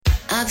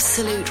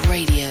Absolute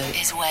Radio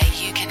is where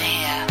you can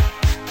hear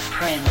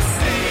Prince,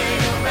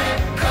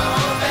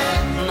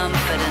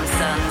 Mumford and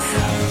Sons,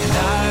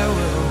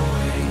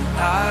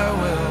 I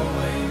will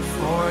wait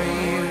for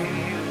you,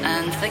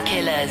 and The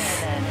Killers.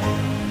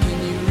 Can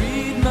you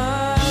read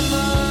my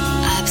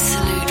mind?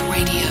 Absolute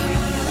Radio,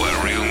 where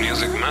real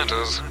music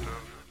matters.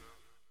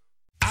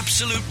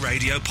 Absolute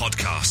Radio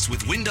podcasts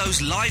with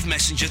Windows Live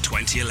Messenger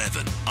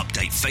 2011.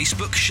 Update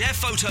Facebook, share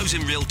photos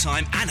in real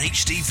time and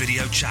HD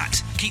video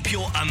chat. Keep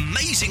your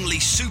amazingly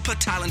super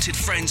talented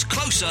friends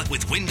closer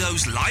with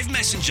Windows Live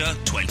Messenger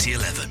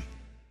 2011.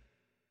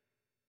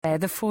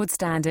 The Ford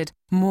Standard.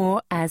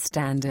 More as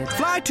standard.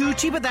 Fly too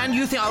cheaper than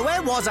you think. Oh,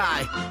 where was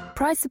I?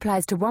 Price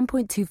applies to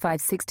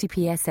 1.25 60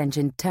 PS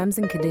engine. Terms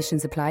and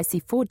conditions apply. See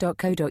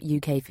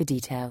Ford.co.uk for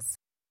details.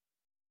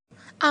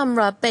 I'm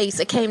Rob Bass,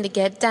 I came to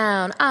get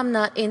down. I'm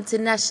not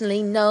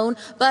internationally known,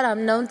 but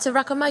I'm known to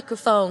rock a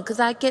microphone, cause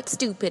I get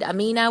stupid, I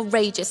mean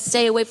outrageous.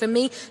 Stay away from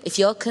me if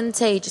you're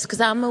contagious, cause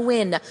I'm a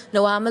winner,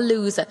 no I'm a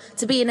loser.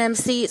 To be an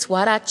MC, it's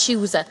what I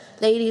choose.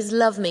 Ladies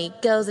love me,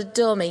 girls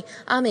adore me.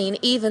 I mean,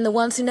 even the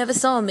ones who never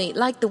saw me.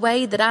 Like the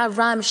way that I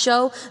rhyme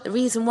show. The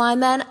reason why,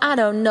 man, I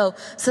don't know.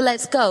 So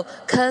let's go,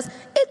 cause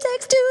it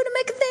takes two to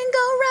make a thing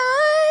go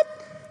right.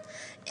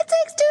 It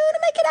takes two to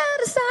make it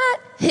out of sight.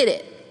 Hit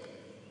it.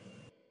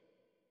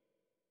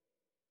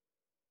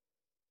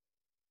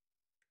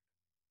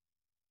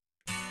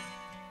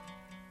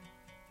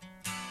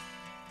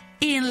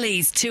 Ian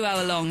Lee's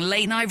 2-hour-long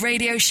late-night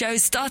radio show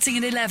starting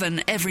at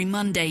 11 every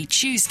Monday,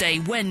 Tuesday,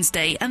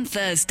 Wednesday and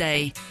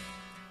Thursday.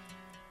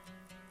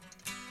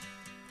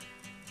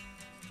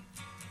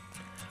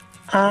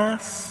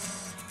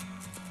 Asshole.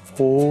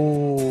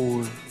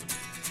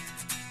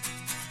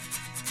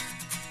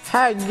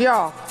 Hey,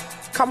 yo,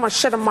 come and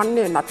sit on my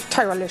knee and I'll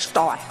tell you a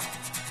story.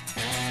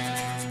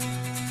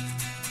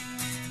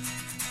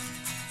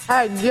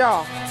 Hey,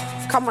 yo,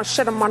 come and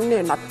sit on my knee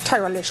and I'll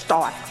tell you a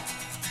story.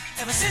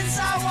 Ever since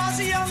I was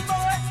a young boy,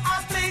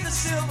 I played the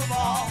silver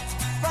ball.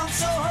 From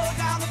Soho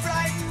down to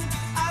Brighton,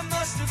 I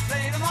must have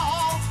played them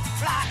all.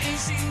 But I ain't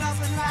seen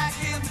nothing like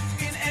him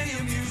in any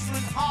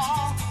amusement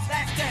hall.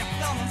 That deaf,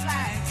 dumb, and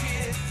blind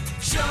kid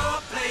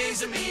sure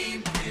plays a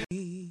mean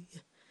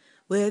kid.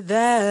 With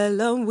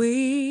Eloise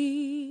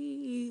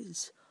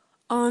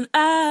on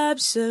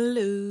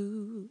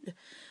Absolute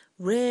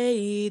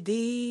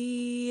Radio.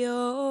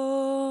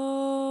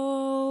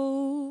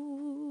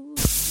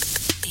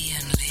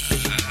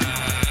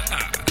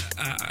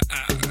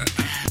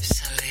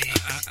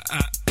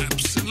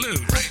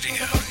 Absolute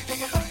Radio.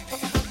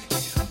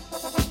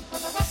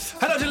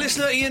 Hello to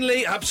listener Ian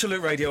Lee.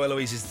 Absolute Radio.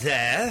 Eloise is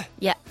there.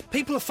 Yeah.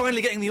 People are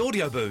finally getting the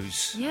audio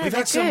boos. Yeah, We've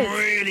had some good.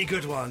 really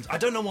good ones. I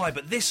don't know why,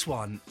 but this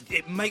one,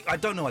 I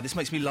don't know why, this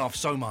makes me laugh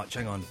so much.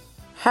 Hang on.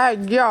 Hey,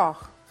 yo,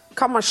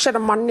 come and sit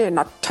on my knee and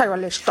I'll tell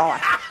you a story.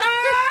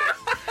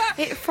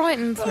 It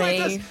frightens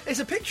me. It's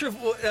a picture of,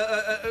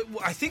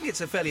 I think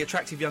it's a fairly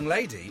attractive young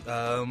lady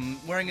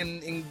wearing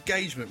an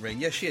engagement ring.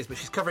 Yes, she is, but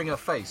she's covering her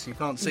face, so you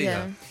can't see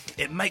her.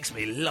 It makes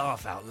me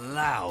laugh out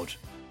loud.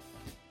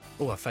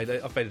 Oh, I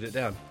faded it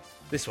down.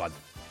 This one.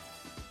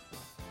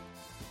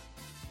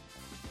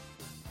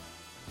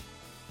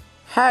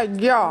 Hey,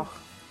 yo,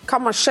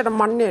 come and sit on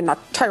my knee and I'll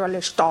tell you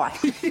a story.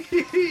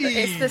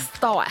 It's the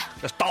story.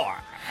 The story.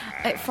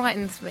 It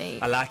frightens me.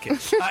 I like it.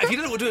 If you don't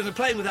know what we're doing, we're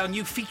playing with our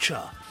new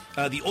feature,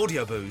 the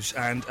Audio Boos,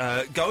 and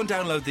go and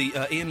download the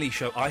Ian Lee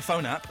Show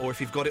iPhone app, or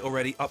if you've got it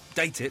already,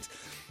 update it.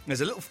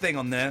 There's a little thing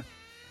on there,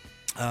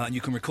 and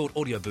you can record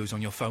Audio Boos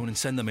on your phone and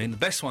send them in. The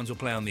best ones will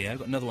play on the air.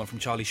 Got another one from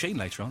Charlie Sheen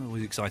later on,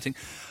 always exciting.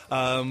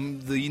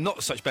 The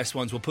not such best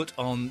ones we'll put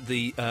on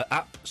the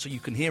app, so you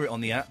can hear it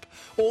on the app,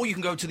 or you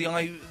can go to the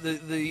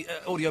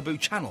Audio Boo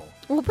channel.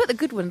 We'll put the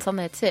good ones on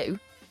there too.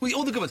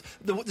 All the good ones.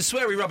 The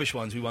sweary rubbish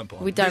ones we won't put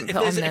on. We don't put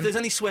on them. If there's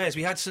any swears,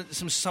 we had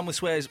some with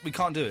swears, we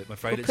can't do it, I'm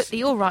afraid. We'll put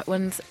the all right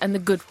ones and the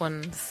good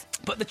ones.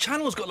 But the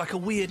channel's got like a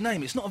weird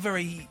name. It's not a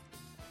very...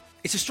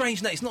 It's a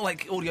strange name. It's not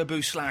like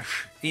Audioboo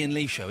 / Ian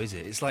Lee Show, is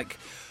it? It's like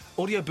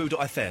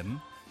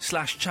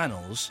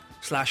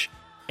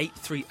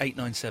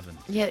audioboo.fm/channels/83897.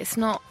 Yeah, it's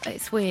not...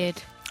 It's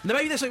weird. Now,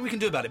 maybe there's something we can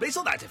do about it, but it's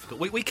not that difficult.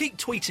 We keep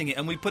tweeting it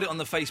and we put it on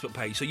the Facebook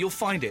page, so you'll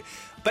find it.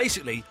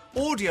 Basically,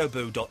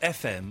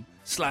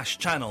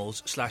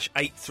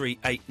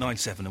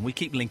 audioboo.fm/channels/83897, and we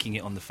keep linking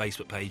it on the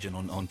Facebook page and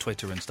on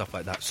Twitter and stuff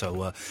like that,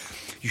 so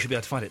you should be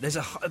able to find it. There's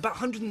about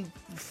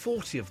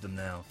 140 of them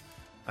now,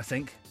 I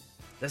think.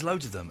 There's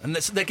loads of them, and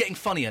they're getting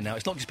funnier now.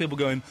 It's not just people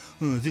going,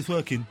 "Oh, is this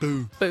working?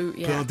 Boo, boo."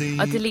 Yeah, bloody.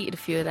 I deleted a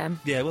few of them.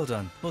 Yeah, well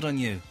done,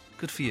 you.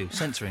 Good for you.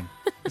 Censoring.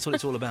 That's what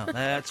it's all about.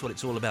 That's what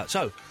it's all about.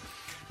 So,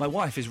 my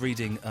wife is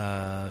reading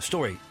a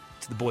story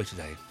to the boy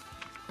today.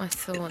 I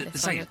saw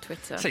this on your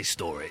Twitter. Say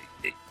story.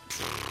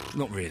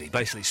 Not really.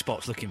 Basically,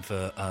 Spot's looking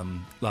for I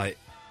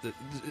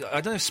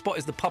don't know if Spot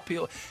is the puppy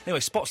or anyway.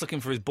 Spot's looking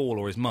for his ball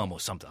or his mum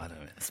or something. I don't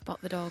know. Spot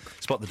the dog.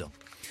 Spot the dog.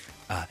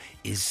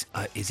 Is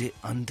it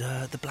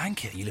under the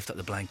blanket? You lift up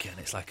the blanket and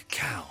it's like a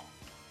cow.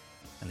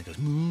 And it goes,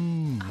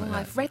 Oh,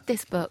 I've read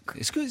this book.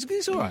 It's good.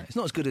 It's all right. It's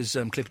not as good as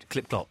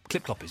Clip Clop.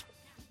 Clip Clop is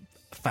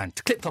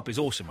Clip-Clop is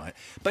awesome, right?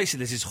 Basically,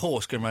 there's this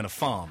horse going around a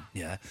farm,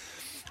 yeah?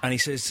 And he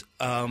says,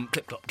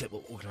 Clip-Clop,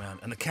 Clip-Clop, walking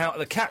around. And the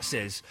cat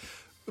says,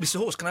 Mr.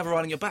 Horse, can I have a ride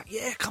on your back?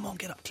 Yeah, come on,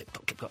 get up,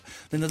 Clip-Clop, Clip-Clop.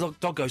 Then the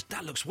dog goes,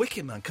 that looks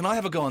wicked, man. Can I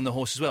have a go on the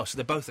horse as well? So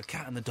they're both the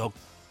cat and the dog.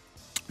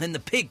 Then the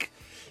pig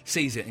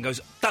sees it and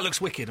goes, that looks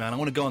wicked, man. I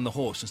want to go on the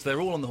horse. And so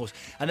they're all on the horse.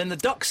 And then the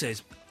duck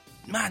says,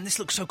 man, this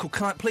looks so cool.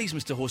 Can I, please,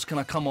 Mr. Horse, can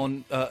I come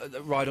on,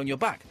 ride on your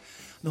back?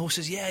 And the horse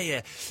says,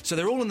 yeah. So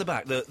they're all in the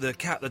back, the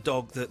cat, the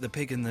dog, the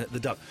pig and the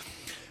duck.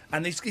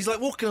 And he's like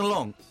walking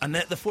along, and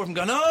the four of them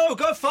go, no,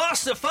 go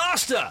faster,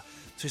 faster.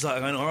 So he's like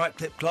going, all right,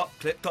 Clip-Clop,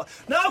 Clip-Clop.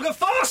 No, go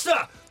faster.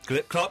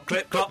 Clip-Clop,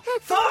 Clip-Clop,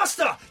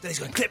 faster. Then he's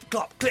going,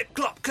 Clip-Clop,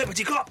 Clip-Clop,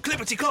 Clippity-Clop,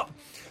 Clippity-Clop.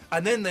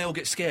 And then they all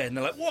get scared, and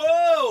they're like,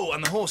 whoa!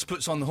 And the horse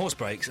puts on the horse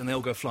brakes, and they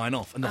all go flying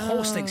off. And the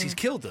horse thinks he's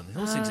killed them. The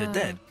horse thinks they're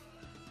dead.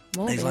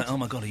 And he's like, oh,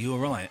 my God, are you all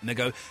right? And they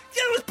go, yeah,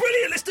 it was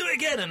brilliant, let's do it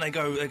again. And they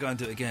go and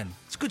do it again.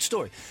 It's a good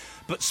story.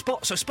 But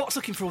Spot's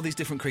looking for all these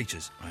different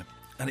creatures, right?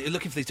 And you're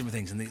looking for these different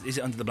things. And is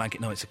it under the blanket?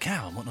 No, it's a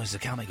cow. And what noise does a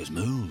cow make? He goes,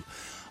 moo.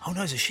 Oh,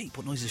 no, it's a sheep.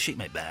 What noise does a sheep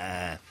make?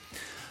 Bah.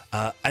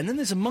 And then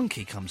there's a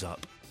monkey comes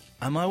up.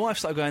 And my wife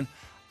started going,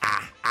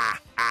 ah.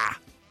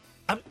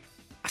 I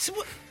said,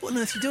 what on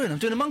earth are you doing? I'm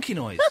doing a monkey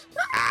noise.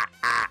 I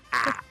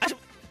said,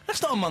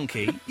 that's not a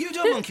monkey. You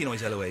do a monkey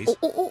noise, Eloise.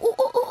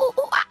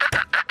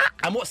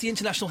 And what's the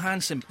international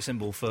hand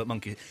symbol for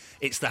monkey?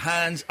 It's the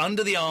hands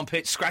under the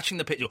armpits, scratching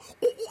the pit.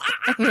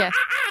 Yeah.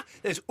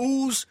 There's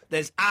oohs,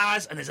 there's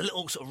ahs, and there's a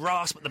little sort of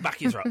rasp at the back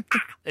of your throat.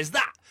 There's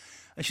that.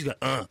 And she's going,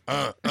 What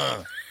the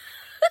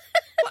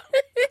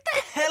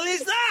hell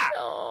is that?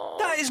 Oh.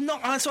 That is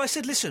not. And so I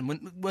said, listen,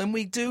 when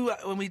we do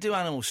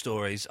animal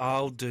stories,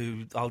 I'll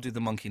do the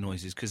monkey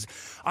noises, because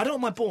I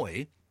don't want my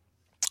boy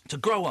to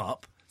grow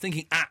up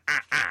thinking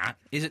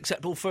is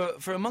acceptable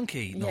for a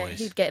monkey noise.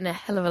 Yeah, he'd get in a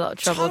hell of a lot of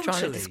trouble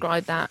trying to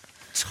describe that.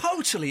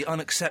 Totally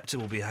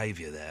unacceptable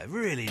behaviour there.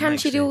 Really. Can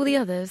she do all the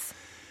others?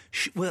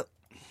 Well,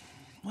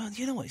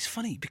 you know what? It's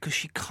funny because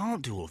she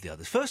can't do all of the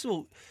others. First of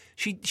all,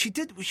 she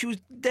did. She was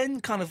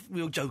then kind of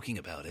we were joking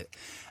about it,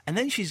 and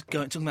then she's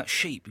talking about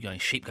sheep.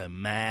 Sheep go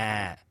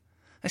meh.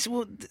 I said,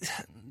 well,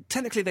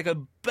 technically they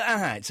go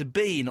bah. It's a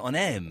B, not an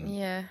M.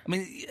 Yeah. I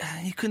mean,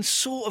 you can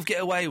sort of get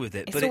away with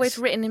it. It's always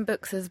written in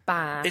books as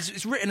bah.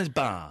 It's written as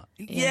bah.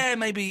 Yeah,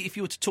 maybe if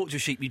you were to talk to a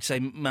sheep, you'd say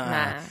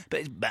ma.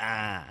 But it's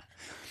bah.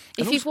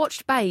 If you've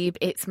watched Babe,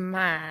 it's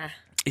ma.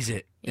 Is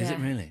it? Yeah. Is it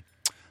really?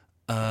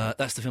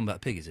 That's the film about a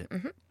pig, is it?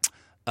 Mm-hmm.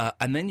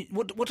 And then,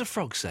 what do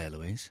frogs say,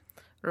 Eloise?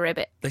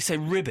 Ribbit. They say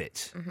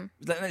ribbit. Mm-hmm.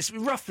 It's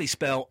roughly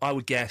spelled, I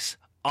would guess,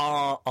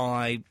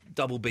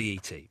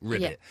 R-I-B-B-E-T.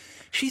 Ribbit. Yeah.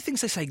 She thinks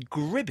they say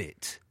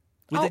gribbit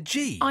with a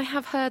G. I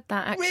have heard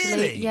that, actually.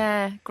 Really?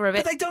 Yeah,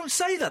 gribbit. But they don't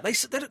say that. They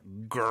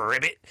don't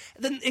gribbit.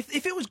 Then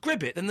if it was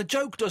gribbit, then the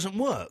joke doesn't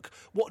work.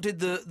 What did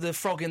the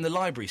frog in the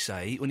library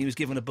say when he was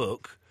given a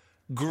book?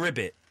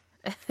 Gribbit.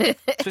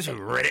 So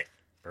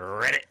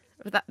Reddit.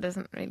 But that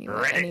doesn't really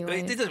work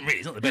anyway. It doesn't really.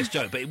 It's not the best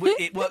joke, but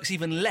it works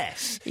even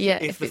less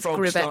if the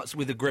frog starts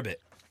with a gribbit.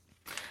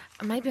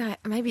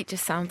 Maybe it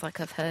just sounds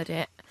like I've heard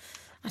it.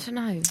 I don't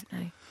know.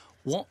 No.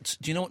 What?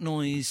 Do you know what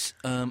noise...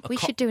 we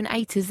should do an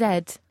A to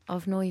Z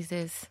of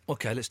noises.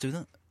 OK, let's do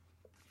that.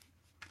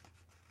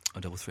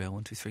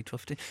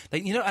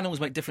 033012312. You know animals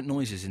make different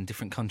noises in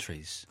different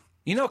countries.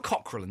 You know a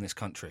cockerel in this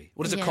country.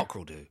 What does a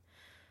cockerel do?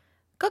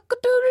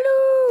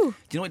 Cock-a-doodle-doo!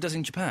 Do you know what it does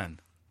in Japan?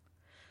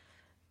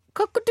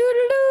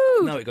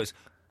 Cock-a-doodle-doo! No, it goes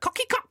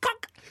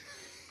cocky-cock-cock.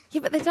 Yeah,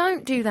 but they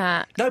don't do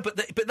that. No, but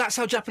that's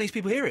how Japanese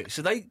people hear it.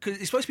 So cause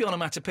it's supposed to be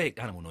onomatopoeic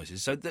animal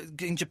noises. So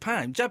in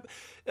Japan, Ko,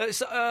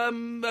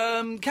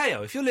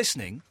 if you're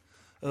listening,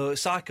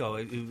 Psycho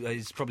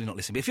is probably not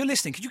listening, but if you're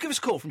listening, could you give us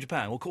a call from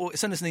Japan?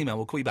 Send us an email,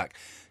 we'll call you back.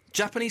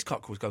 Japanese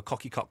cockerels go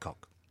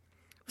cocky-cock-cock.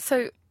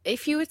 So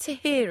if you were to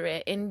hear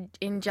it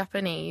in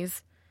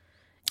Japanese...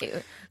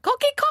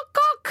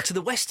 Cocky-cock-cock! To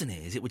the Western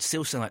ears, it would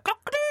still sound like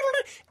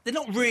cock-a-doodle-doo. They're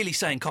not really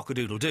saying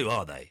cock-a-doodle-doo,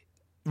 are they?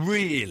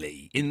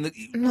 Really? No,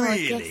 I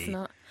guess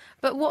not.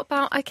 But what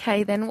about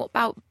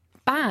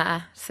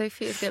bah?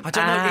 Sophie is good. I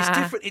don't know.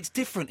 It's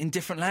different in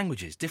different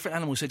languages. Different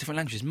animals say different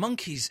languages.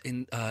 Monkeys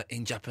in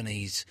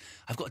Japanese.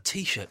 I've got a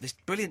T-shirt. This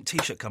brilliant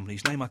T-shirt company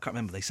whose name I can't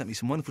remember. They sent me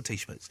some wonderful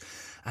T-shirts,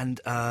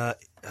 and I'm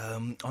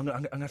going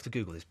to have to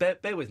Google this.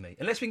 Bear with me.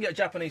 Unless we can get a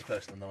Japanese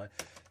person on the line.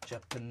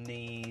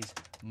 Japanese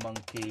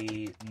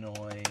monkey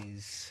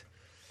noise.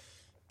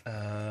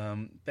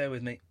 Bear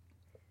with me.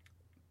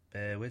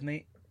 Bear with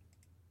me.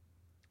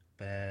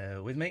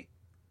 Bear with me.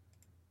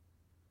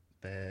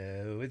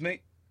 Bear with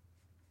me.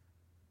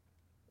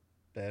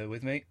 Bear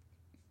with me.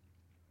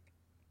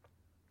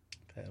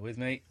 Bear with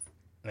me.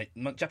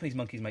 Japanese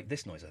monkeys make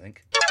this noise, I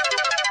think.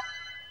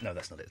 No,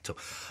 that's not it at all.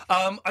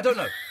 I don't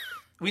know.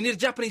 We need a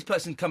Japanese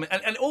person coming.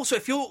 And also,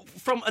 if you're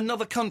from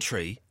another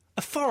country,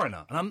 a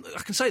foreigner, and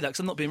I can say that because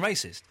I'm not being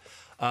racist,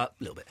 a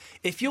little bit.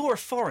 If you're a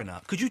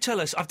foreigner, could you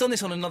tell us, I've done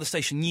this on another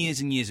station years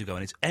and years ago,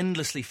 and it's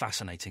endlessly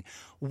fascinating.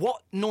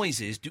 What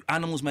noises do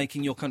animals make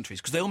in your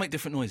countries? Because they all make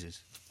different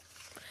noises.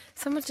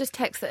 Someone just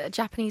texted that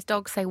Japanese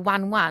dogs say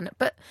wan wan,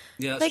 but...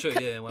 Yeah, that's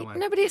true, wan wan.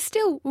 No, but it's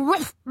still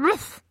ruff,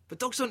 ruff. But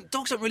dogs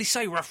don't really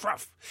say ruff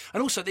ruff.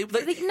 And also,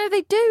 No,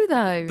 they do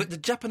though. But the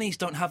Japanese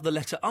don't have the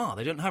letter R.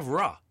 They don't have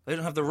ra. They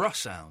don't have the ra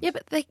sound. Yeah,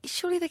 but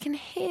surely they can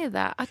hear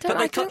that. I can't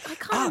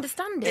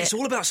understand it. It's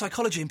all about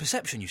psychology and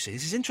perception, you see.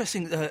 This is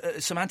interesting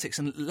semantics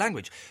and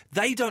language.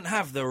 They don't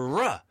have the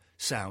ra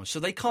sound,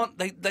 so they can't.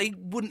 They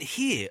wouldn't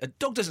hear. A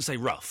dog doesn't say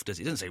rough, does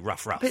it? It doesn't say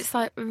rough rough. But it's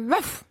like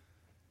rough.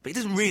 But it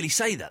doesn't really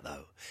say that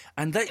though.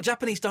 And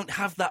Japanese don't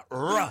have that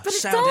ra But it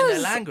sound in their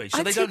does. language, so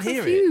I'm they too don't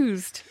hear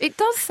confused. It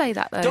does say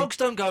that though. Dogs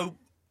don't go.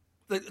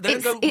 They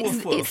don't go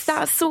woof woof. It's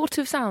that sort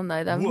of sound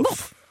though.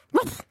 Woof.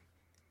 Woof.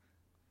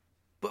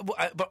 But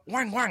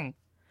wang wang.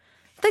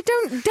 They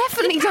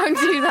definitely don't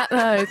do that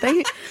though.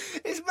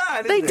 It's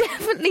mad. They Isn't it?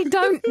 definitely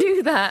don't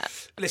do that.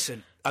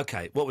 Listen,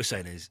 okay, what we're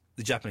saying is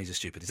the Japanese are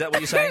stupid. Is that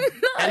what you're saying?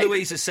 No.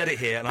 Eloise has said it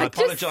here, and I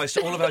apologise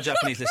to all of our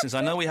Japanese listeners.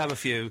 I know we have a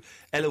few.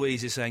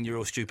 Eloise is saying you're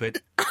all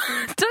stupid.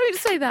 Don't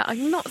say that.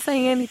 I'm not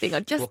saying anything. I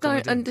just What can we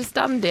don't do?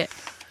 understand it.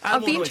 I'd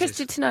Animal be noises.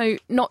 interested to know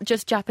not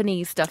just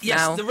Japanese stuff Yes,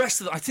 now. the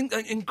rest of I think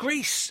in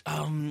Greece,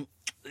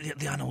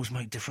 the animals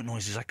make different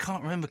noises. I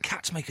can't remember.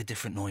 Cats make a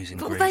different noise in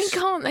But Greece. they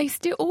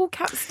can't. All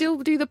cats still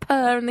do the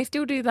purr and they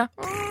still do the...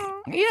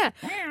 Yeah,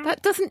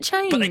 that doesn't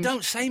change. But they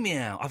don't say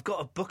meow. I've got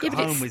a book at Yeah,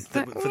 but home it's for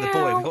the boy.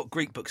 meow. We've got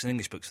Greek books and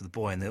English books for the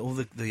boy, and all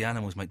the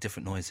animals make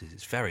different noises.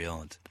 It's very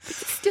odd.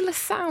 It's still a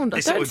sound. I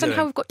This is what don't we're understand how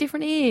doing. we've got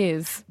different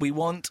ears. We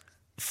want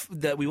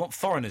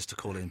foreigners to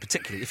call in,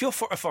 particularly if you're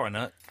a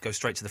foreigner. Go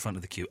straight to the front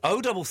of the queue.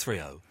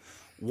 0330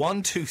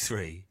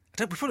 123.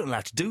 We're probably not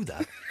allowed to do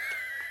that.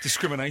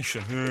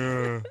 Discrimination.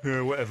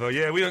 Yeah, whatever.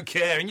 Yeah, we don't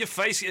care. In your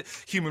face,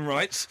 human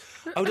rights.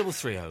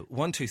 0330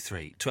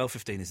 123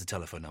 1215 is the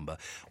telephone number.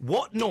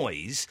 What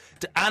noise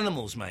do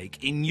animals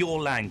make in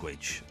your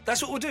language?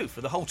 That's what we'll do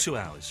for the whole 2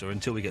 hours, or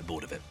until we get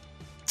bored of it.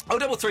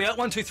 0330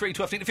 123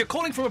 1215. If you're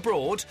calling from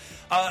abroad,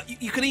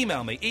 you can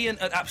email me,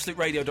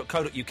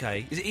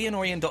 ian@absoluteradio.co.uk. Is it Ian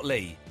or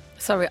Ian.lee?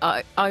 Sorry,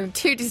 I'm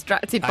too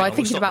distracted Hang by on, we'll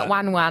thinking stop about that.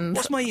 wan-wans.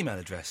 What's my email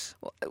address?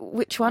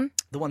 Which one?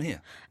 The one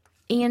here.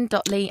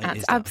 Ian.lee It at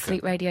is that, okay.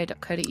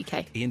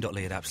 absoluteradio.co.uk.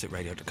 Ian.lee at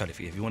absoluteradio.co.uk.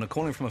 If you want to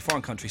call in from a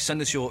foreign country,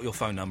 send us your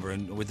phone number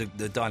and with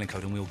the dialing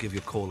code, and we'll give you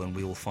a call and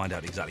we will find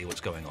out exactly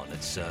what's going on.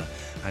 It's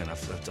hang on,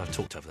 I've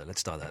talked over that.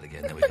 Let's start that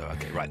again. There we go.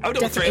 Okay, right.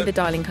 Definitely the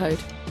dialing code.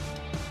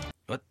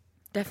 What?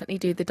 Definitely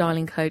do the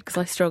dialing code because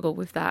I struggle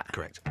with that.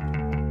 Correct.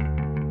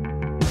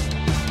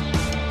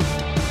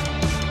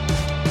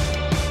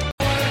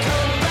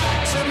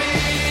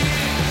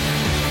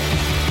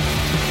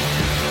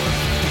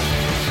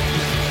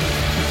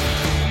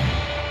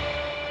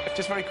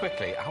 Just very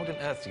quickly, how on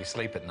earth do you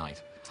sleep at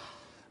night?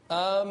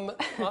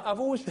 I've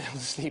always been able to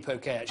sleep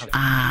okay, actually.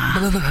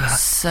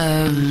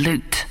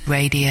 Absolute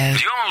Radio.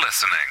 You're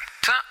listening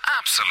to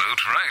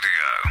Absolute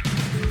Radio.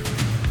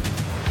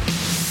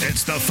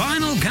 It's the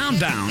final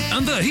countdown,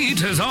 and the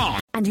heat is on.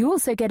 And you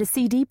also get a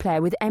CD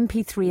player with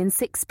MP3 and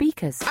 6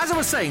 speakers. As I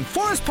was saying,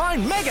 Forest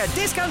Pine Mega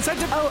Discount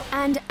Centre. Oh,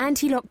 and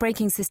anti-lock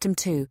braking system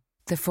too.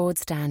 The Ford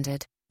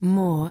Standard.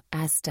 More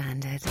as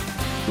standard.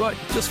 Right,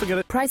 just forget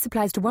it. Price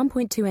applies to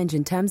 1.2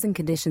 engine. Terms and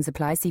conditions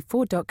apply. See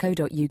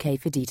Ford.co.uk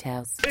for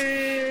details.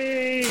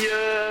 Ian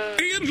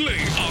Lee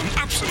on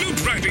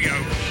Absolute Radio.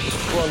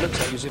 Well, it looks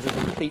like you're as if you're a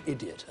complete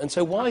idiot. And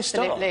so why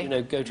start?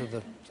 Absolutely. Go to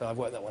the... So I've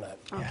worked that one out.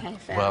 Okay,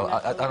 fair Well,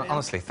 enough.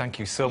 honestly, thank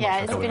you so much Yeah,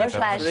 for it's coming. been a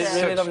pleasure. It's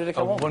Really such lovely to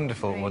come a on.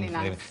 wonderful, Really wonderful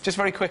nice. evening. Just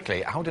very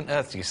quickly, how on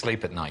earth do you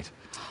sleep at night?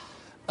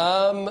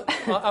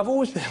 I've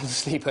always been able to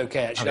sleep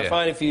okay, actually. Oh, yeah. I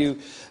find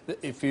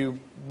if you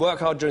work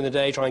hard during the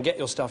day, try and get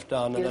your stuff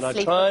done, and You'll then I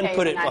sleep try and okay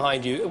put it tonight.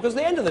 behind you, because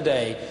at the end of the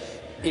day,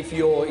 if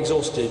you're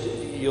exhausted,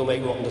 you'll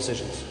make rotten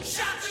decisions.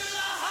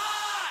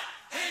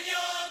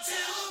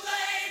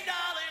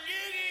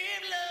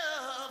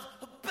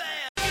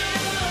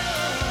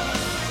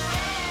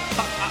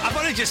 I've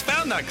only just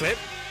found that clip.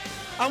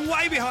 I'm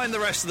way behind the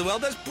rest of the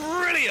world. That's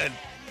brilliant.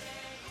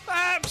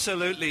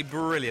 Absolutely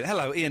brilliant.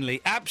 Hello, Ian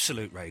Lee,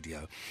 Absolute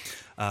Radio.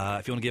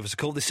 If you want to give us a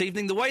call this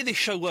evening, the way this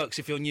show works,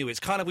 if you're new, it's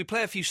kind of, we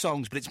play a few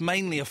songs, but it's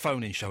mainly a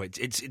phone-in show.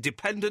 It's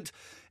dependent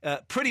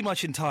pretty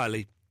much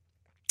entirely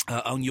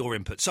on your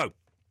input. So,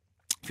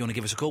 if you want to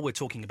give us a call, we're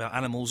talking about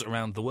animals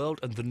around the world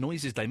and the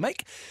noises they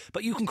make.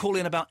 But you can call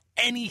in about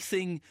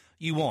anything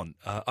you want.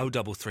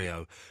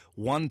 0330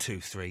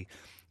 123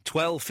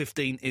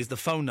 1215 is the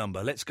phone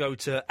number. Let's go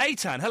to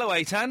Aitan. Hello,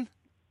 Aitan.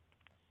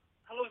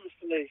 Hello,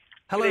 Mr. Lee.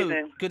 Hello. Good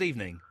evening. Good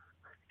evening.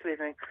 Good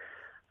evening.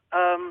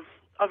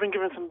 I've been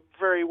given some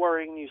very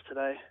worrying news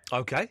today.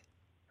 Okay.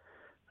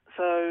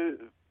 So,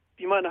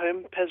 you might know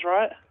him, Pez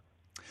Wright.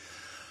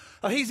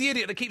 Oh, he's the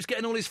idiot that keeps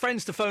getting all his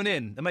friends to phone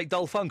in and make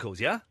dull phone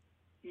calls, yeah?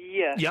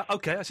 Yeah. Yeah,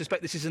 okay. I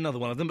suspect this is another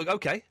one of them, but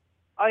okay.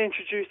 I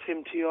introduced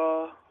him to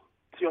your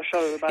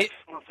show about 6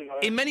 months ago.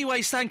 In many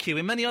ways, thank you.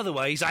 In many other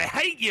ways, I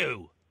hate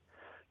you.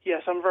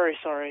 Yes, I'm very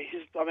sorry.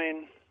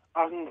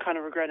 I'm kind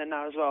of regretting it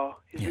now as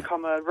well. He's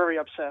become very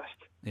obsessed.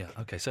 Yeah,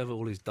 okay, so have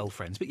all his dull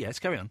friends. But yes,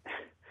 carry on.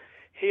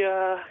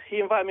 He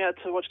invited me out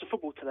to watch the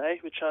football today,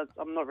 which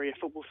I'm not really a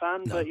football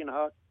fan, but,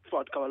 I thought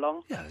I'd go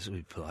along. Yeah, that's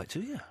really polite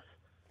too, yeah.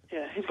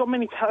 Yeah, he's got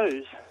many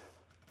toes.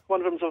 One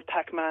of them's of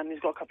Pac-Man.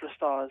 He's got a couple of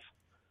stars.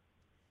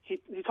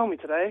 He told me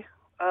today.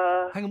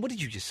 Hang on, what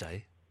did you just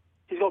say?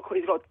 He's got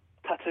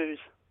tattoos.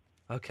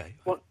 Okay.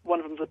 One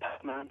of them's a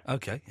Pac-Man.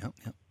 Okay, yep.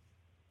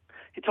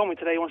 He told me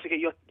today he wants to get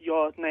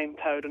your name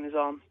tattooed on his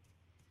arm.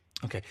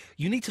 Okay.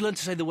 You need to learn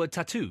to say the word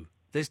tattoo.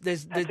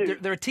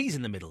 There are T's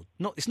in the middle.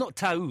 It's not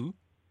tattoo.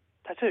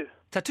 Tattoo.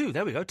 Tattoo,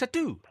 there we go.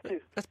 Tattoo.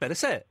 That's better.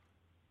 Say it.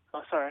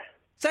 Oh, sorry.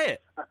 Say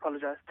it. I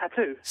apologise.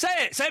 Tattoo. Say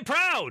it. Say it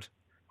proud.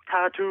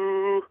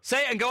 Tattoo.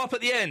 Say it and go up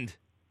at the end.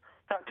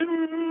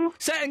 Tattoo.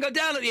 Say it and go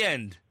down at the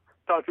end.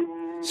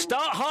 Tattoo.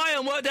 Start high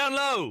and work down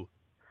low.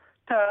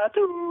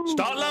 Tattoo.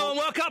 Start low and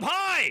work up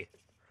high.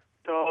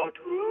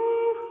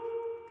 Tattoo.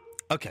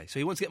 Okay, so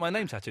he wants to get my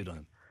name tattooed on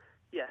him?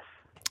 Yes.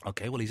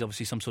 Okay, well, he's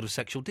obviously some sort of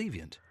sexual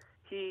deviant.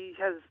 He's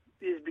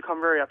become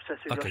very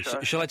obsessed with Okay, your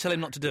show. shall I tell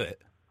him not to do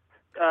it?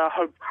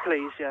 Hope,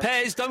 please, yeah.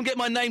 Pez, don't get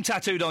my name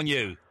tattooed on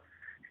you.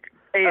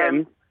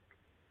 Ian,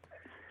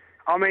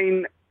 I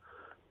mean,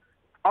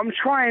 I'm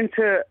trying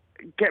to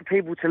get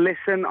people to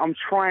listen. I'm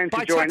trying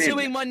to join in. By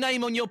tattooing my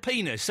name on your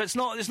penis. That's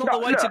not the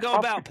way to go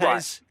about, Pez.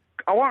 Right.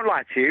 I won't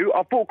lie to you.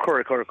 I bought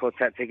Corridor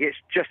Quartet tickets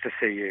just to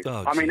see you.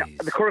 Oh, I mean,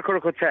 the Corridor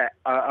Quartet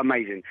are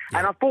amazing. Yeah.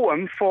 And I bought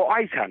them for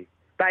Aitan.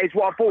 That is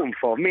what I bought them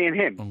for, me and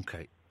him.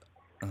 Okay.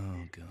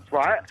 Oh, God.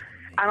 Right?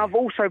 And I've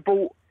also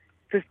bought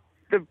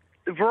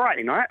the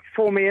Variety Night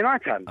for me and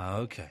Aitan. Oh,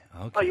 okay.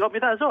 Oh, you got me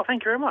that as well.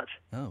 Thank you very much.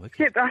 Oh,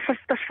 okay. Yeah,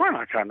 that's fine,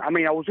 Aitan. I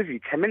mean, I was with you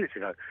 10 minutes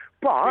ago.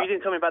 But... You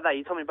didn't tell me about that.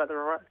 You told me about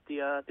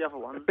the other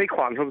one. Be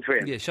quiet, I'm talking to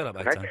Ian. Yeah, shut up,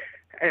 okay? Aitan.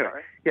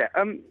 Anyway, yeah,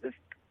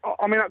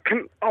 I mean,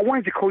 I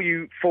wanted to call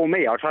you for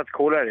me. I tried to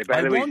call earlier,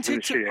 but I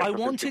wanted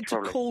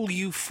to call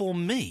you for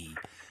me.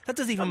 That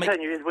doesn't even I'm make...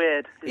 telling you, it's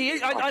weird.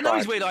 I know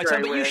he's weird,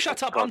 Aitan, but you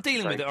shut up. I'm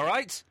dealing with it, all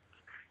right?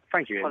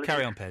 Thank you, Ian.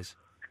 Carry on, Pez.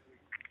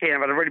 Ian,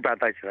 I've had a really bad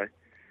day today.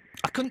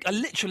 I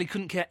literally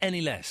couldn't care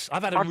any less.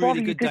 I've had a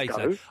really good day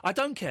today. I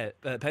don't care,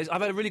 Pez.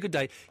 I've had a really good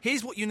day.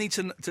 Here's what you need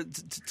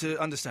to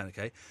understand,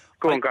 okay?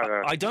 Go.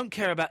 I don't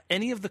care about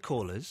any of the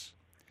callers.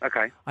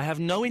 Okay. I have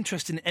no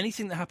interest in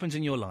anything that happens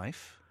in your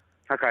life.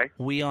 Okay.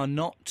 We are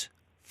not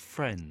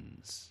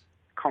friends.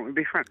 Can't we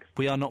be friends?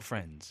 We are not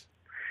friends.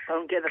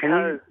 Don't get the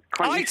toe.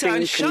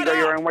 Can you go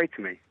your own way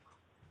to me?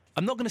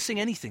 I'm not going to sing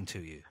anything to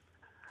you.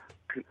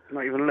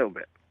 Not even a little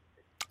bit?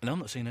 No, I'm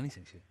not singing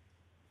anything to you.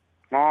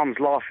 My mum's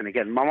laughing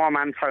again. My mum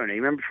and Tony,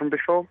 remember from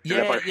before?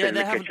 They're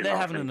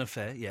having an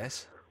affair,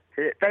 yes.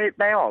 They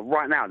are,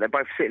 right now. They're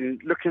both sitting,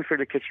 looking through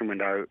the kitchen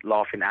window,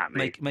 laughing at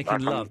me. Making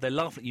love. They're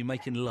laughing at you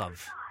making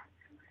love.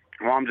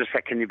 Mum just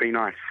said, can you be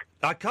nice?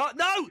 I can't.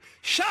 No!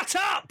 Shut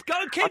up! Go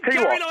keep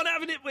carrying on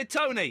having it with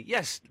Tony.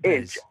 Yes,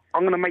 Pez.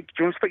 I'm going to make... Do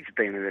you want to speak to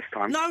Dina this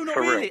time? No, not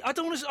really. I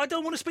don't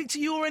want to speak to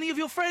you or any of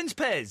your friends,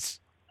 Pez.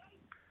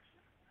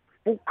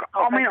 Well,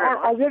 I mean,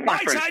 I want my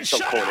friends to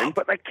stop calling,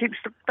 but they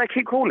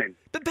keep calling.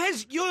 But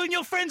Pez, you and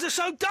your friends are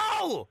so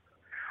dull.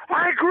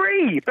 I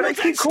agree, but they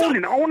keep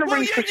calling. I want to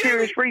ring for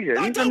serious reasons.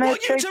 I don't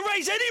want you to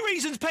raise any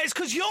reasons, Pez,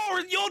 because you're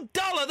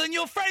duller than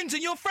your friends,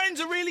 and your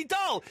friends are really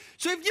dull.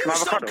 So if you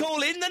stop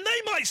calling, then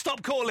they might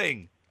stop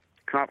calling.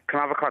 Can I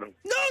have a cuddle?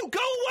 No, go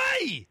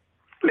away.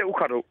 Little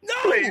cuddle. No.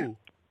 Please.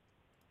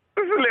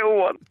 Just a little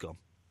one. Go on.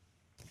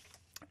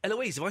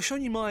 Eloise, have I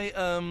shown you my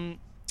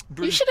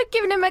bruised... You should have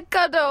given him a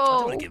cuddle. I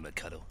don't want to give him a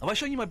cuddle. Have I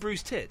shown you my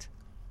bruised tit?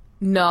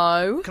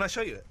 No. Can I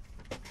show you it?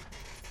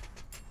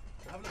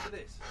 Have a look at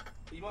this.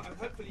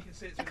 Hopefully you can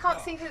see it through I can't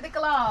see through the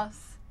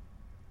glass.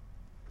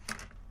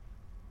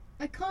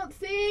 I can't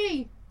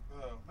see.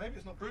 Oh, maybe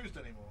it's not bruised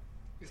anymore.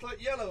 It's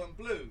like yellow and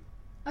blue.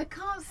 I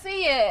can't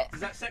see it. Is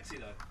that sexy,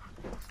 though?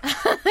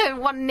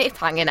 One nip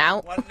hanging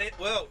out. One nip?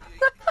 Well,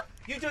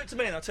 you do it to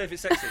me and I'll tell you if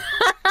it's sexy.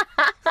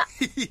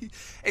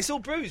 It's all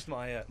bruised,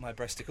 my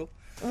breasticle.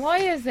 Why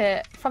is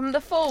it? From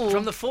the fall?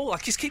 From the fall. I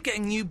just keep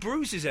getting new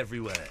bruises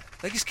everywhere.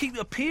 They just keep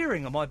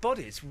appearing on my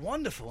body. It's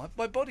wonderful.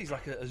 My body's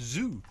like a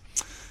zoo,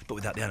 but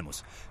without the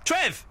animals.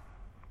 Trev!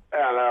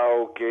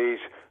 Hello, geez.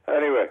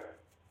 Anyway,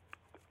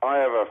 I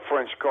have a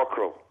French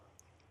cockerel.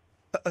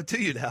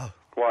 Do you now?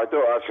 Well, I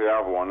don't actually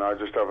have one. I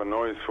just have a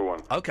noise for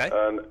one. Okay.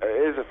 And it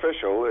is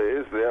official. It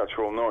is the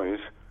actual noise.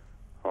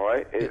 All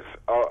right. It's.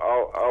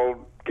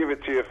 I'll give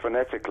it to you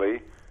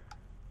phonetically.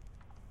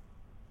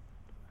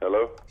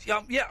 Hello.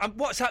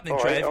 What's happening,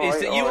 Trev, is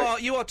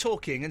that you are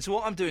talking, and so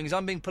what I'm doing is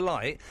I'm being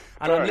polite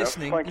and I'm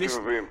listening. Thank you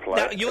for being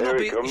polite. Now, you're not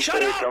being.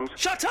 Shut up!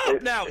 Shut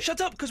up now!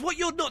 Shut up! Because what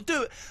you're not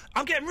doing.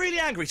 I'm getting really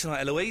angry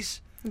tonight,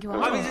 Eloise. You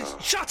are. I mean,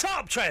 shut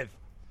up, Trev.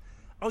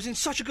 I was in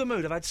such a good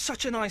mood. I've had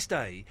such a nice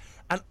day,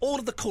 and all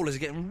of the callers are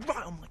getting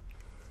right on my.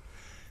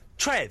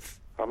 Trev.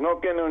 I'm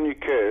not getting on your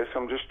case.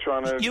 I'm just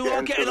trying to. You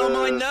are getting on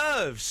my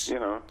nerves. You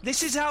know.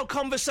 This is how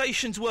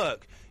conversations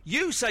work.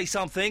 You say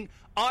something,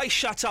 I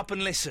shut up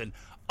and listen.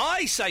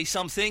 I say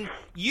something,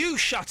 you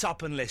shut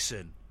up and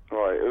listen.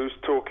 Right, who's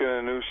talking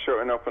and who's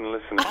shutting up and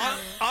listening?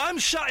 I'm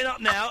shutting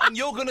up now, and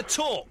you're going to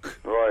talk.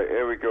 Right,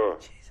 here we go.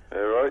 All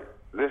right,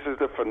 this is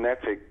the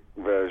phonetic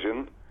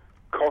version.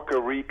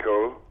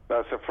 Cocorico,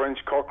 that's a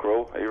French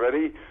cockerel. Are you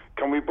ready?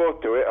 Can we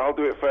both do it? I'll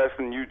do it first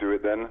and you do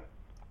it then.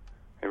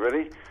 You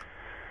ready?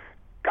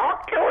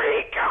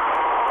 Cocorico!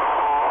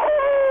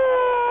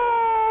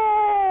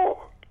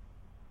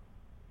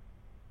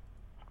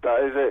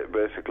 That is it,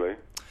 basically.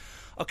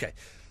 Okay.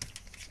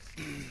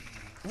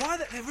 Why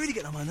they're really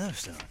getting on my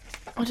nerves tonight?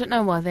 I don't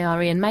know why they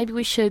are, Ian. Maybe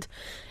we should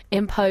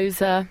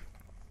impose a...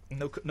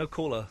 No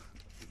caller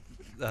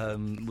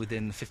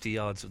within 50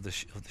 yards of the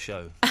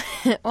show.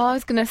 Well, I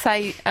was going to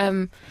say,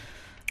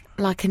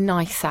 like a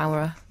nice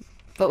hour,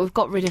 but we've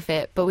got rid of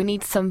it. But we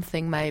need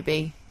something,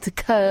 maybe, to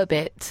curb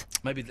it.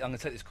 Maybe I'm going to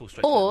take this call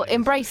straight. Or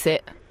embrace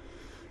it.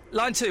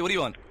 Line 2, what do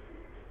you want?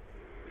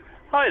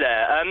 Hi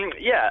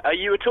there.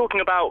 You were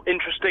talking about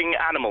interesting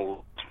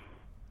animals.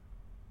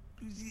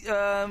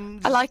 I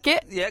like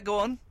it. Yeah, go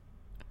on.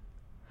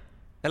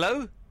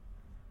 Hello?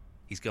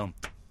 He's gone.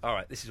 All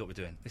right, this is what we're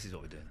doing.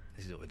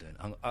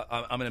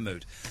 I'm in a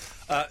mood.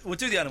 We'll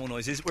do the animal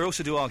noises. We'll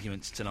also do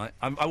arguments tonight.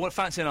 I want to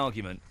fancy an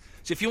argument.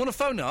 So if you want to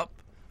phone up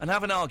and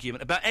have an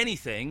argument about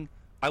anything,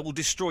 I will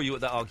destroy you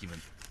at that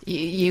argument.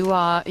 You're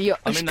I'm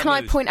in that Can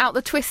I mood. point out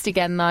the twist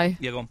again, though?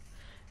 Yeah, go on.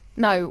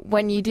 No,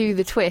 when you do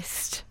the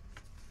twist...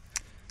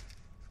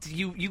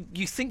 You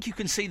think you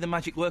can see the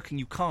magic working,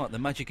 you can't. The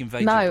magic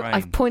invades No, your brain.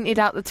 I've pointed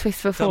out the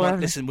twist before. Come on, haven't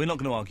I? listen, we're not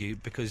going to argue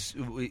because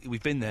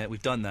we've been there,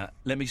 we've done that.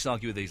 Let me just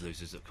argue with these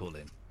losers that call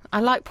in.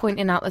 I like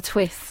pointing out the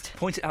twist.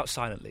 Point it out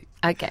silently.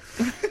 Okay.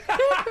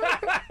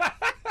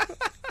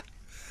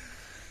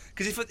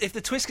 Because if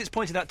the twist gets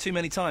pointed out too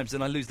many times,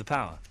 then I lose the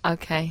power.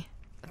 Okay.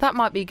 That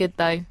might be good,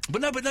 though.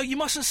 But no, you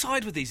mustn't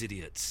side with these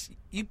idiots.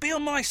 You be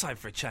on my side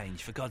for a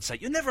change, for God's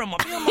sake. You're never be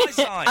on my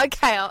side.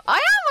 Okay, I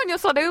am on your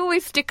side. I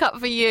always stick up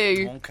for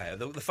you. Okay,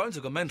 the phones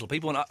have gone mental.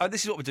 People want...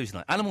 this is what we're doing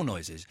tonight. Animal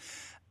noises.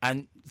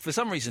 And for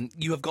some reason,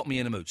 you have got me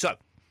in a mood. So,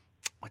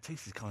 my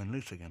teeth is kind of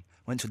loose again.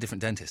 Went to a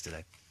different dentist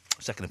today.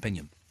 Second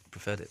opinion.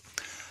 Preferred it.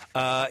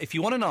 If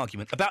you want an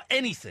argument about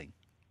anything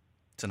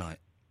tonight,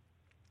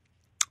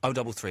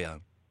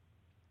 0330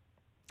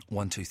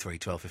 123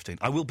 1215.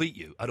 I will beat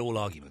you at all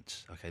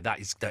arguments. Okay, that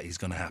is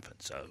going to happen.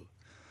 So,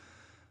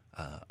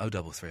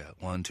 0330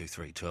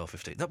 123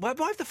 1215.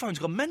 Why have the phones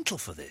gone mental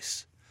for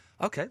this?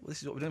 Okay, well,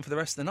 this is what we're doing for the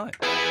rest of the night.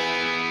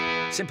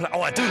 Simple.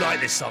 Oh, I do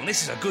like this song.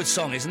 This is a good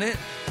song, isn't it?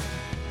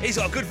 He's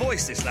got a good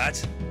voice, this lad.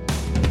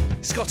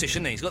 Scottish,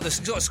 isn't he? He's got a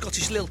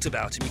Scottish lilt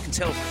about him. You can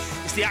tell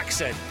it's the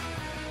accent.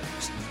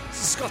 It's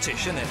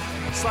Scottish, isn't it?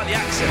 It's like the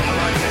accent. I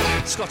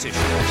like it. Scottish.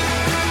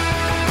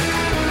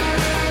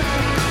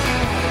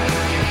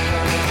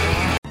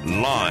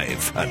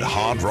 Live and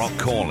Hard Rock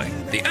Calling.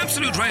 The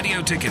Absolute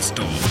Radio Ticket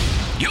Store.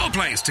 Your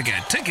place to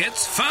get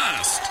tickets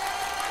first.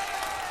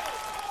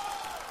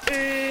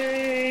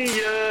 Ian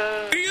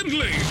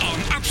Lee on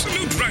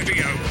Absolute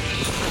Radio.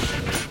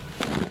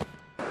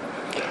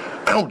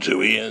 How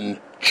do, Ian?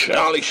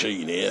 Charlie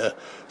Sheen here,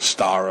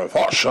 star of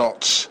Hot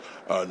Shots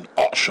and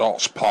Hot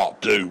Shots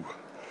Part 2.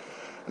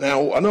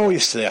 Now, I know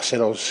yesterday I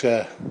said I was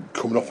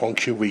coming up on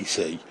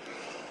QVC.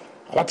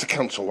 I had to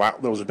cancel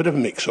that. There was a bit of a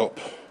mix-up.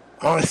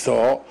 I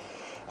thought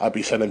I'd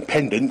be selling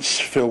pendants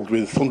filled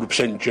with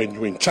 100%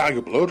 genuine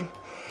tiger blood.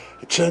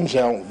 It turns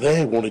out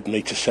they wanted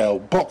me to sell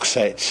box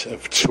sets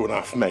of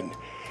 2.5 Men.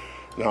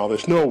 Now,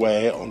 there's no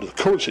way, under the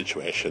current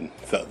situation,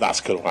 that that's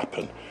going to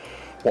happen.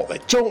 What they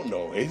don't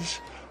know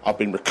is I've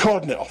been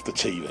recording it off the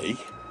TV,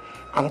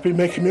 and I've been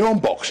making my own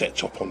box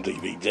sets up on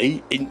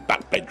DVD in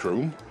back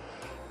bedroom.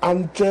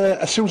 And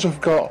as soon as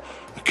I've got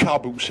a car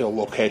boot sale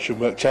location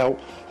worked out,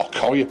 I'll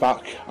call you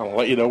back and I'll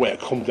let you know where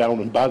to come down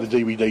and buy the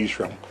DVDs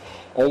from.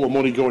 All the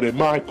money going in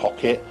my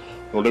pocket,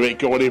 none of it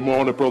going in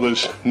Warner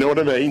Brothers. Know what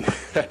I mean?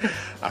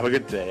 Have a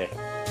good day.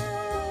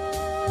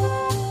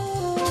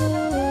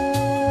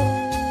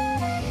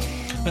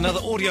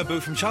 Another audio boo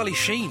from Charlie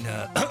Sheen,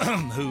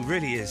 who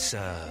really is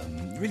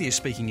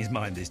speaking his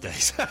mind these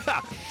days.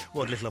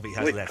 What little of it he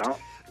has left.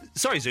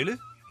 Sorry, Zulu.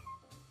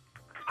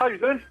 How you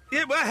doing?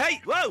 Yeah, well,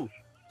 hey, whoa!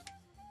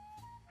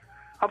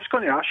 I was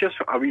going to ask you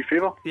a wee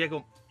favour. Yeah, go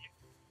on.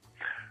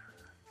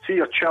 See,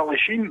 you're Charlie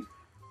Sheen.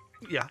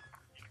 Yeah.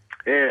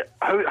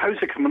 How's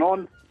it coming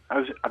on?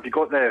 Have you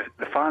got the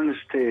fans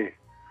to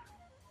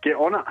get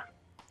on it?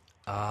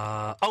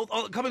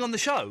 Coming on the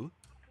show?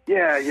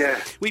 Yeah.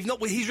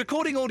 He's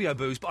recording audio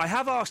boos, but I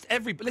have asked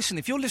listen,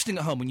 if you're listening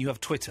at home and you have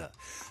Twitter,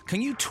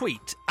 can you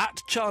tweet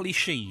at Charlie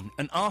Sheen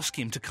and ask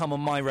him to come on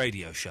my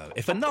radio show?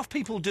 If enough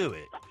people do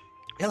it,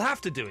 he'll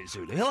have to do it,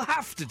 Zulu. He'll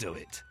have to do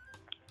it.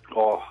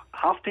 Oh,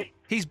 have to?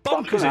 He's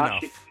bonkers enough.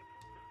 Do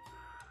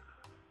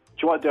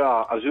you want to do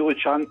a Zulu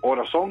chant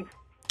or a song?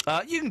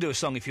 You can do a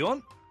song if you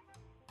want.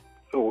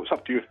 Oh, it's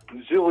up to you.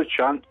 Zulu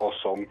chant or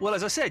song? Well,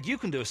 as I said, you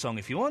can do a song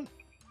if you want.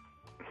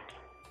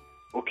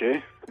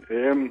 Okay. Put me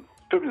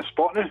in the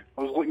spot now.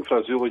 I was looking for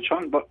a Zulu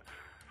chant, but...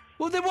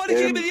 Well, then why did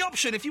you give me the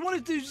option? If you want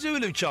to do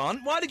Zulu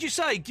chant, why did you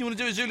say, do you want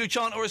to do a Zulu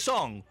chant or a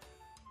song?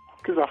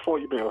 Because I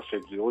thought you better have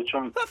said Zulu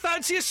chant. I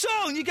fancy a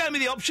song. You gave me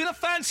the option. I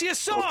fancy a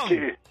song.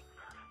 Okay.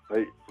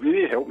 Right. Will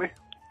you help me?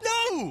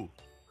 No!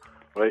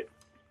 Right.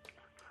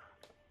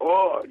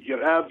 Oh,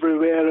 you're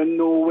everywhere and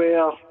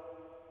nowhere.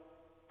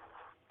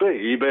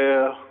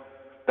 Baby,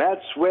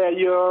 that's where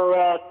you're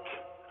at.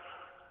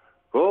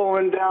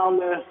 Going down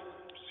the...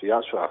 See,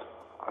 that's what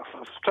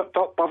I've tripped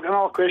up. I've got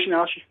another question to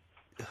ask you.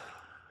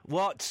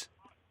 What?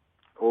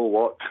 Oh,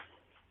 what?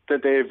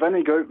 Did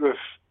Vinny go out with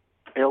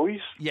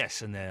Eloise?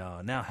 Yes, and they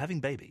are now having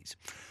babies.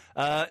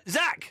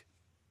 Zach!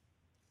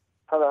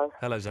 Hello.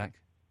 Hello, Zach.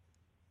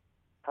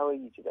 How are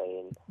you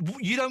today, Ian?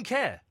 You don't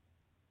care?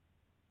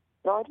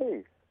 No, I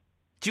do.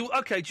 Do you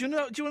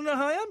want to know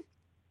how I am?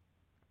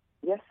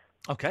 Yes.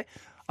 Okay.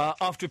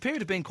 After a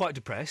period of being quite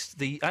depressed,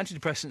 the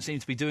antidepressants seem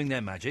to be doing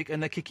their magic,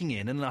 and they're kicking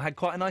in, and I had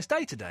quite a nice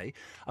day today.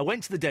 I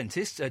went to the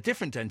dentist, a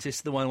different dentist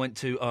to the one I went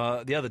to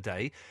the other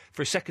day,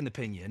 for a second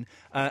opinion,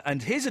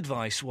 and his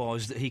advice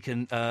was that he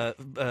can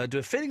do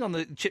a filling on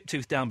the chip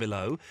tooth down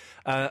below,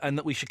 and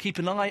that we should keep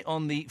an eye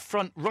on the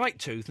front right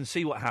tooth and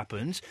see what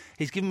happens.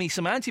 He's given me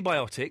some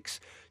antibiotics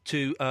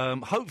to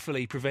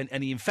hopefully prevent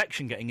any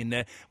infection getting in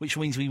there, which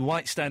means we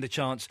might stand a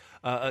chance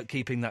at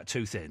keeping that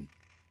tooth in.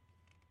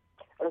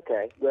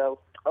 Okay,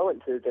 well, I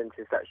went to the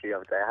dentist actually the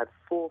other day. I had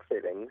 4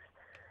 fillings.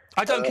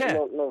 I don't care.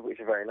 None of which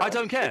are very nice. I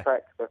don't care. In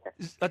fact, okay.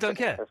 I don't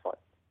care. That's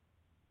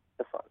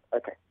fine.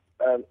 Okay.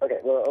 Okay.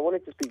 Well, I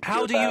wanted to speak.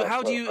 How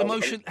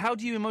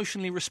do you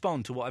emotionally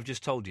respond to what I've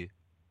just told you?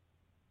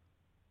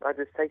 I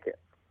just take it.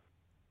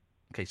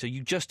 Okay, so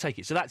you just take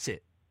it. So that's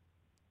it.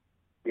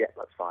 Yeah,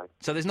 that's fine.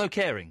 So there's no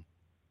caring.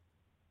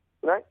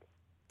 No.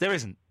 There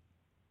isn't.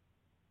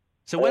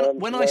 So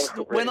when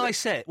I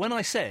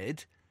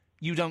said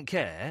you don't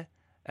care,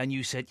 and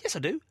you said yes I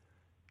do,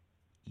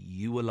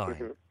 you were lying.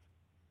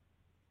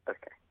 Mm-hmm.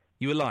 Okay.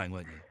 You were lying,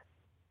 weren't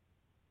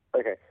you?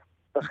 Okay.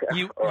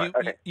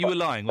 You were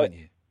lying, weren't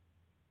you?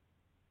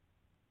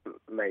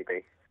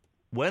 Maybe.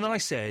 When I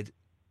said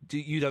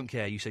you don't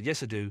care, you said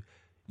yes I do.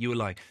 You were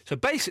lying. So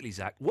basically,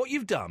 Zach, what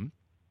you've done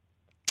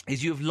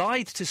is you have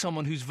lied to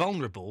someone who's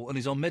vulnerable and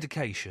is on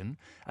medication,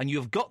 and you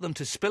have got them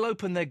to spill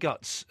open their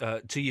guts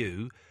to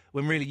you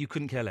when really you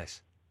couldn't care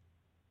less.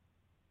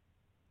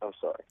 I'm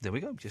sorry. There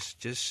we go.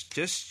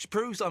 Just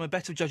proves I'm a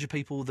better judge of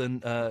people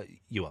than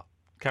you are.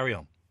 Carry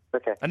on.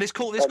 Okay. And this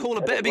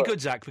caller better be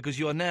good, Zach, because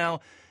you are now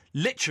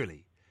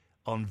literally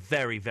on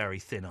very, very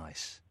thin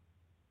ice.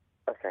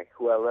 Okay.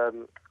 Well,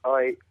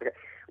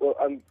 Well,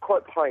 I'm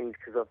quite behind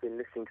because I've been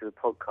listening to the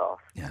podcast,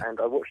 and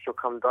I watched your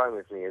Come Dine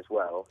With Me as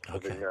well.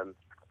 Okay. I've been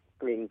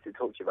meaning to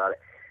talk to you about it,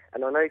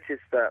 and I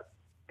noticed that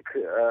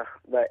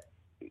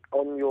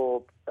on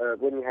your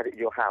when you had it at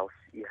your house,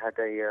 you had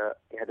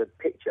a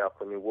picture up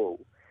on your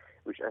wall,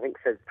 which I think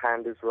says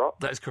Pandas Rock.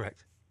 That is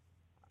correct.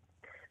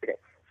 Okay,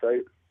 so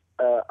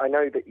I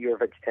know that you're a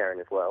vegetarian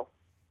as well.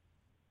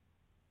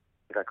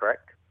 Is that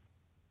correct?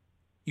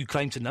 You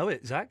claim to know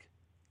it, Zach.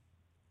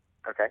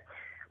 Okay.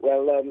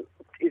 Well,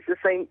 it's the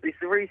same. It's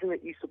the reason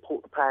that you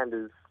support the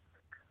pandas,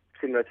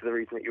 similar to the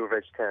reason that you're a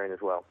vegetarian as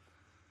well.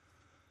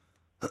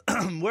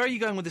 Where are you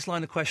going with this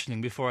line of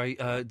questioning before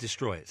I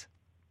destroy it?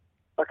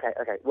 Okay.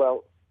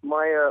 Well,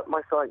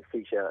 my science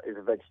teacher is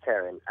a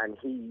vegetarian, and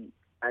he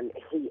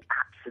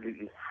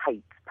absolutely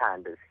hates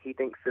pandas. He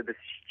thinks they're the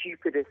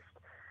stupidest,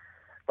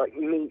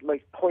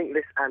 most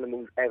pointless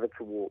animals ever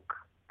to walk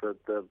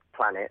the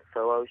planet.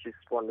 So I was just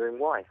wondering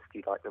why. Do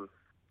you like them?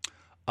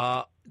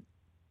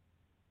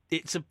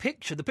 It's a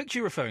picture. The picture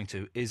you're referring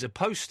to is a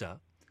poster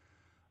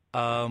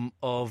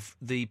of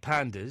the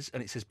pandas,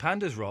 and it says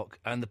Pandas Rock,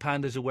 and the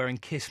pandas are wearing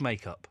Kiss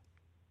makeup.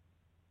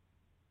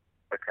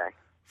 Okay.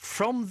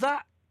 From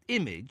that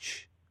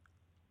image,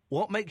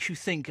 what makes you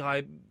think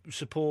I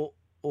support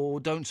or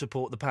don't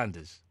support the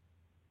pandas?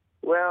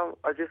 Well,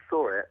 I just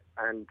saw it,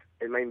 and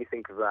it made me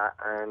think of that,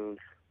 and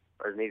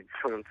I needed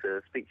someone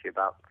to speak to you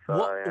about. So,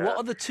 what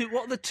are the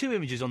two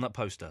images on that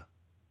poster?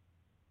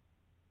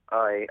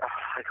 I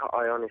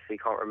honestly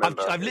can't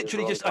remember. I've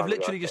literally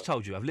just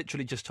told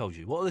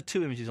you. What are the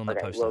two images on that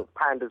poster? Well,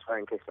 pandas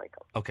wearing Kiss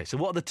makeup. Okay, so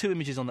what are the two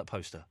images on that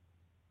poster?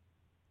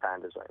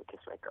 Pandas wearing Kiss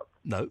makeup.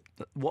 No.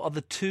 What are the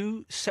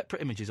two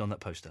separate images on that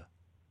poster?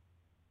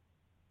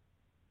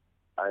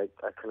 I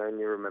can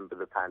only remember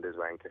the pandas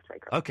wearing Kiss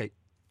makeup. Okay.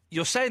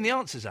 You're saying the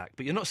answer, Zach,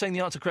 but you're not saying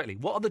the answer correctly.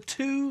 What are the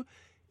two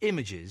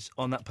images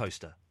on that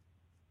poster?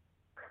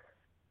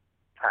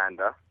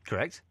 Panda.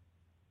 Correct.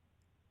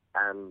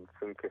 And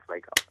some Kiss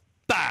makeup.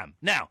 Bam!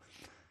 Now,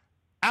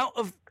 out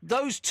of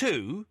those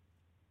two,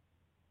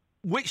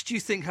 which do you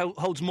think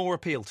holds more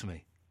appeal to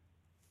me?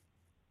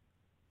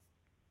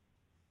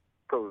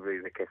 Probably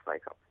the Kiss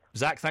makeup.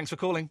 Zach, thanks for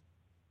calling.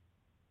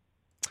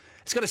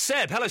 Let's go to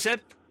Seb. Hello,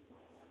 Seb.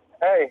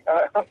 Hey,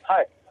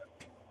 hi.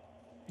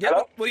 Yeah,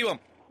 what do you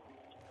want?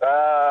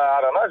 I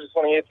don't know. I just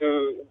want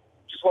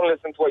to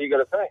listen to what you got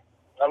to say.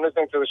 I'm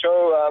listening to the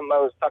show. I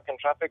was stuck in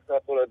traffic, so I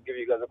thought I'd give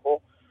you guys a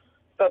call.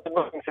 Started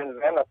booking since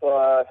then. I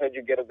thought I heard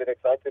you get a bit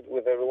excited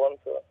with everyone,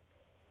 so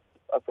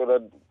I thought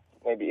I'd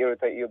maybe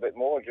irritate you a bit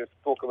more, just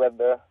talk about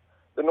the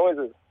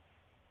noises.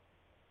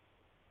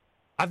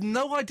 I've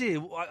no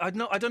idea. I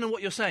don't know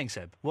what you're saying,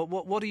 Seb.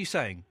 What are you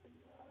saying?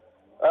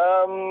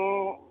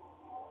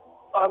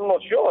 I'm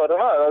not sure. I don't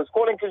know. I was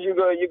calling because you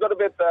got a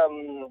bit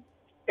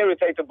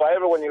irritated by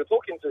everyone you were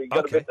talking to. You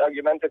got a bit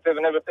argumentative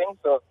and everything.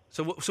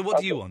 So what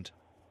do you want?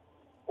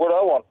 What do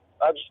I want?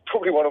 I just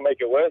probably want to make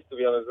it worse, to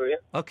be honest with you.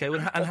 Okay, well,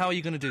 and how are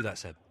you going to do that,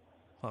 Seb?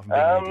 I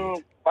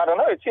don't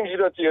know. It seems you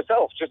do it to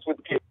yourself, just with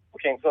people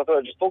talking. So I thought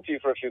I'd just talk to you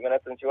for a few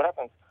minutes and see what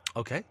happens.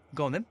 Okay,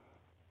 go on then.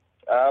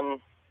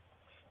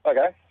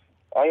 Okay.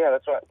 Oh, yeah,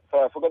 that's right.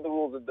 So I forgot the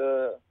rules of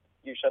the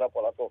you shut up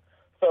while I talk.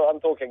 So I'm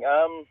talking.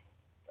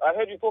 I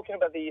heard you talking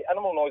about the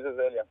animal noises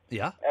earlier.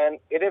 Yeah. And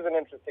it is an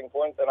interesting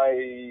point, and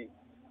I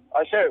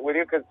share it with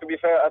you because, to be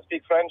fair, I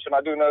speak French, and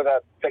I do know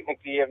that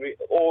technically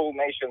all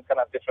nations can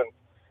have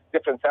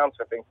different sounds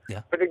for things.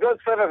 Yeah. But it goes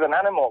further than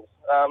animals.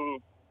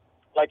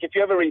 Like if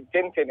you ever read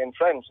Tintin in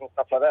French and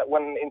stuff like that,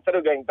 when instead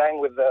of going bang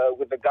with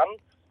the gun,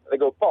 they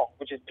go pon,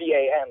 which is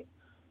P-A-N.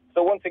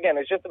 So once again,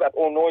 it's just about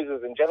all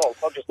noises in general.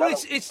 It's not just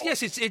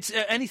animals. It's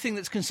anything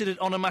that's considered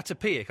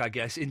onomatopoeic, I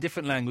guess. In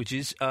different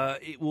languages,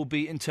 it will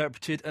be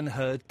interpreted and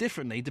heard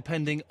differently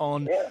depending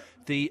on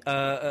the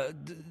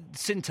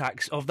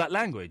syntax of that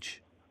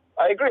language.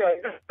 I agree.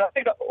 I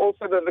think that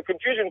also the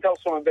confusion comes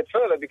from a bit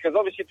further because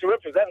obviously to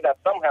represent that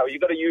somehow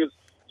you've got to use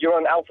your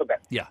own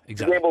alphabet. Yeah, To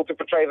exactly. be able to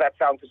portray that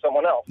sound to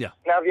someone else. Yeah.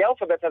 Now the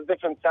alphabet has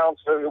different sounds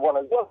for everyone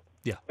as well.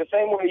 Yeah. The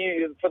same way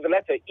you use for the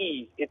letter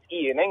E, it's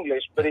E in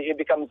English, but it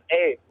becomes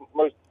A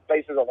most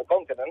places on the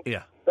continent.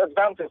 Yeah. That's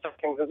bound to some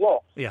things as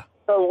well. Yeah.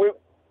 So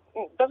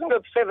it doesn't go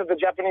to say that the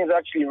Japanese are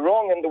actually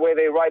wrong in the way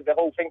they write the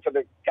whole thing for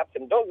the cats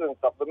and dogs and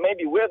stuff, but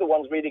maybe we're the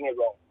ones reading it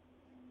wrong.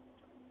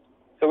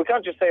 So we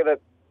can't just say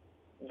that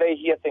they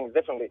hear things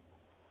differently.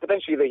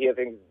 Potentially they hear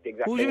things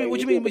exactly What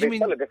do you mean?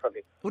 spell it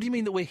differently. What do you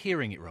mean that we're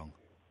hearing it wrong?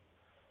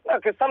 No,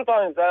 because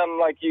sometimes,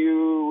 like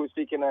you were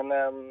speaking and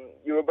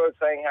you were both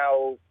saying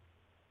how,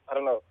 I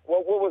don't know,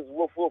 what was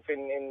woof woof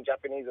in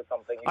Japanese or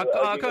something?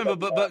 I can't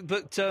remember,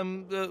 but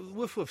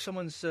woof woof.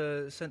 Someone's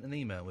sent an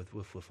email with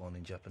woof woof on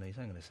in Japanese.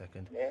 Hang on a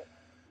second.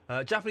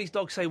 Yeah. Japanese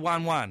dogs say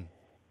wan wan.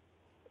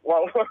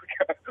 Well,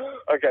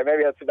 okay,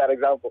 maybe that's a bad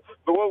example.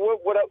 But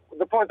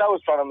the point I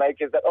was trying to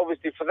make is that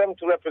obviously for them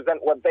to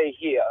represent what they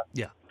hear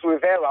through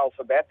their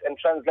alphabet and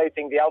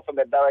translating the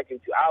alphabet directly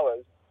to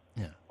ours,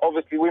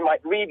 obviously we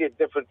might read it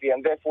differently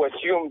and therefore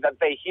assume that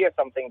they hear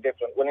something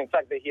different when in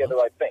fact they hear the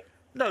right thing.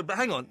 No, but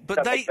hang on.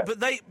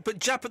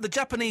 The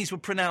Japanese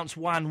would pronounce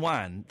wan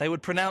wan. They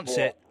would pronounce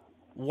it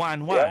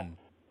wan wan.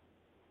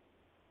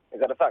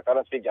 Is that a fact? I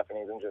don't speak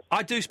Japanese.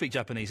 I do speak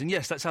Japanese, and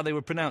yes, that's how they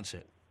would pronounce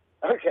it.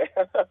 Okay.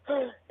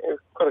 You're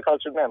quite a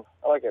cultured man.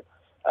 I like it.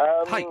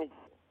 Hi.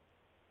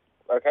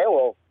 Okay,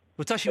 well.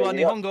 Watashi wa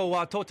Nihongo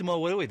wa totemo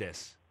urui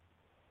desu.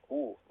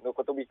 No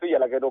kotobiku ya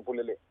lagedo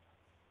pulele.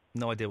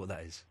 No idea what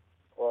that is.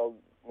 Well,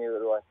 neither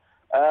do I.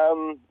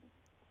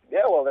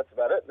 Yeah, well, that's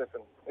about it.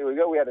 Listen, here we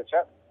go. We had a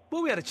chat.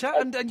 Well, we had a chat,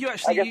 and you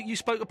actually you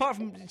spoke. Apart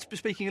from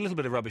speaking a little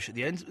bit of rubbish at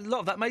the end, a lot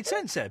of that made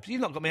sense, Seb.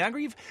 You've not got me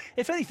angry.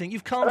 If anything,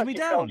 you've calmed me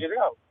down. Calmed you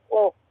down.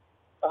 Well,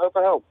 I hope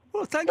I helped.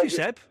 Well, thank you,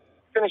 Seb.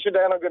 Finish your day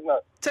on a good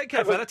note. Take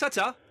care, fella.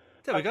 Ta-ta.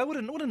 There we go.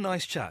 What a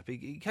nice chap.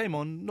 He came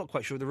on, not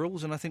quite sure of the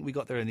rules, and I think we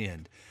got there in the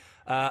end.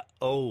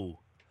 Oh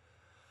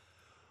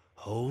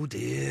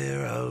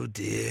dear, oh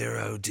dear,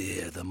 oh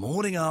dear. The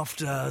morning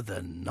after,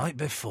 the night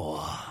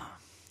before.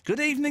 Good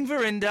evening,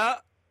 Verinda.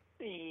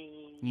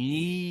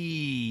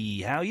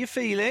 Yee. How are you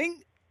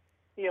feeling?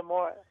 Yeah,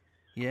 more.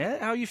 Yeah,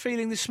 how are you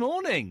feeling this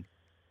morning?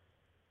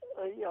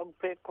 I'm a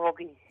bit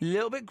groggy. A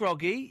little bit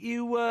groggy.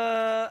 You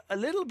were a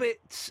little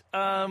bit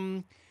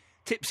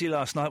tipsy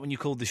last night when you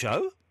called the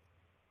show.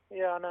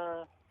 Yeah, I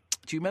know.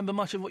 Do you remember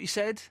much of what you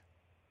said?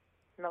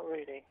 Not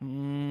really.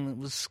 It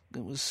was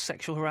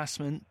sexual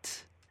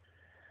harassment.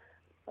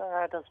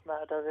 It doesn't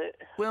matter, does it?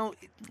 Well,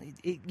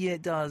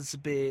 it does a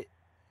bit.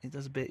 It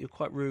does a bit. You're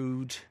quite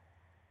rude.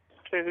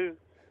 To who?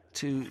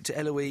 To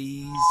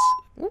Eloise.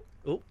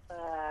 Oh.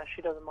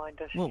 She doesn't mind,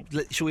 does she? Well,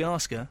 shall we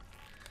ask her?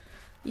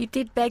 You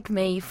did beg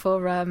me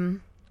for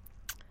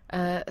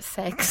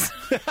sex.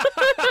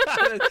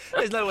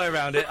 There's no way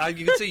around it.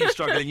 You can see you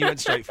struggling. You went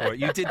straight for it.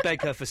 You did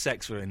beg her for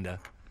sex, Verinda.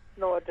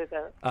 No, I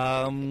didn't.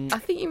 I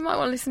think you might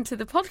want to listen to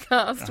the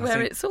podcast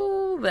where it's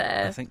all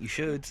there. I think you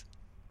should.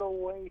 No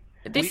way.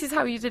 This is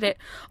how you did it.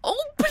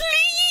 Oh, please!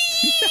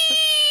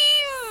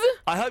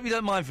 I hope you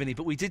don't mind, Vinny,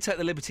 but we did take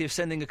the liberty of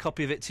sending a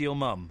copy of it to your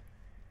mum.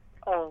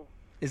 Oh.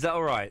 Is that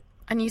all right?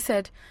 And you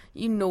said,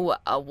 you know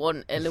what I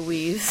want,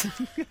 Eloise.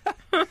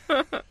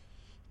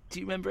 Do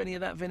you remember any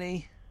of that,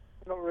 Vinny?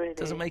 Not really.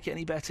 Doesn't make it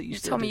any better. You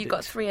told me you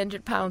got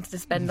 £300 to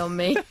spend on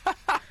me.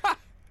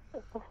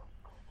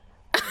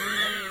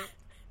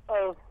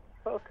 Oh,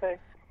 okay.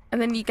 And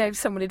then you gave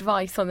someone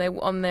advice on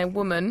their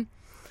woman,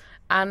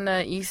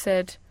 and you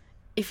said,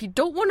 if you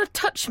don't want to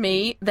touch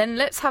me, then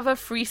let's have a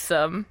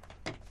threesome.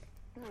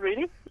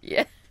 Really?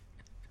 Yeah.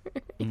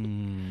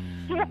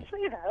 Did I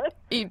say that?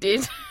 You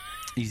did.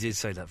 You did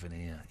say that,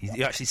 Vinny, yeah.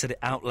 You actually said it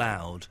out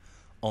loud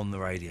on the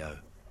radio.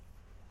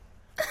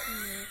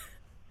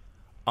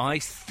 I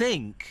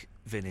think,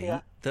 Vinny,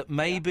 that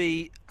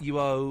maybe you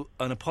owe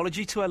an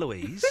apology to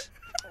Eloise,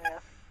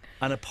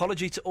 an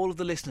apology to all of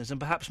the listeners, and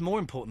perhaps more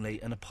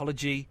importantly, an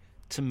apology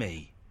to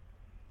me.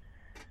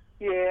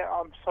 Yeah,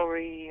 I'm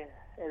sorry,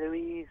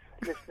 Eloise,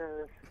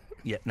 listeners.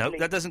 Yeah, no,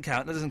 that doesn't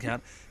count. That doesn't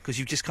count because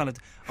you've just kind of.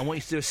 I want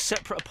you to do a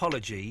separate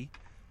apology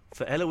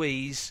for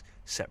Eloise,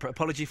 separate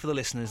apology for the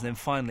listeners, and then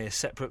finally a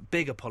separate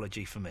big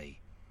apology for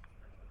me.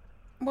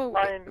 Well,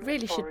 it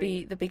really should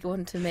be the big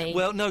one to me.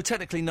 Well, no,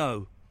 technically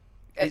no.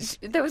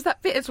 There was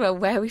that bit as well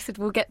where we said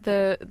we'll get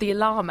the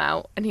alarm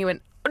out, and he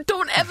went,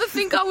 "Don't ever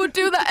think I would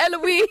do that,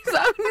 Eloise.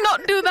 I would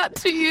not do that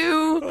to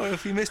you." Oh,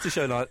 if you missed the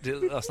show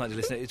last night to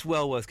listen, it's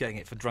well worth getting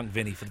it for Drunk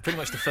Vinny for pretty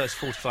much the first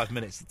 45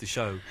 minutes of the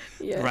show,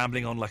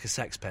 rambling on like a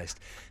sex pest.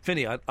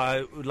 Vinny,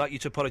 I would like you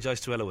to apologise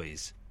to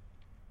Eloise.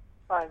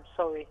 I'm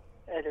sorry,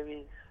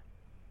 Eloise.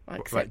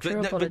 Right, but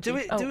do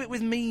it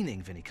with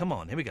meaning, Vinny. Come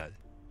on, here we go.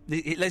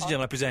 Ladies and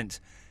gentlemen, I present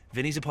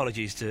Vinny's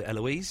apologies to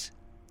Eloise,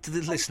 to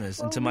the listeners,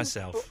 and to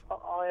myself.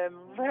 I am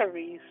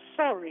very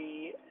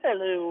sorry,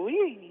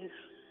 Eloise.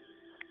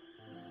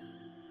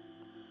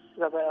 Is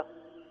that better?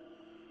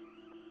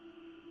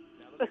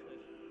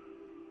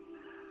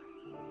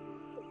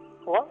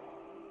 What?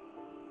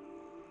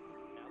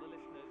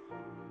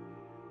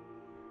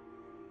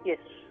 Yes.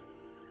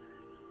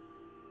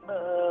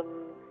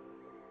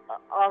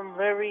 I'm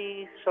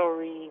very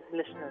sorry,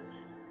 listeners.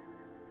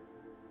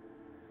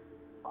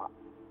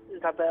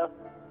 Is that better?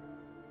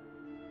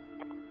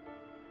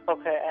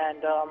 Okay,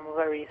 and I'm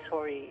very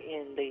sorry,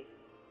 Ian Lee.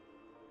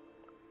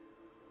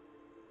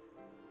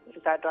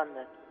 Is that done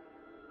then?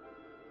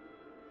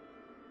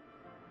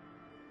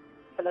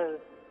 Hello?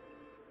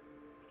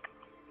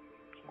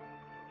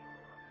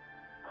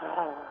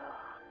 Oh,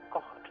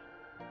 God.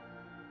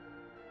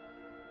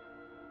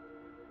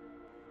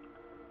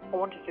 I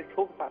wanted to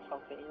talk about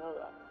something, you know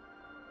that?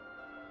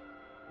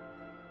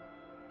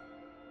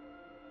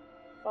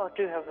 Oh, I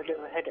do have a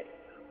little headache.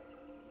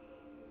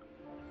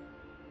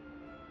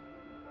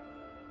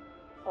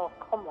 Oh,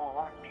 come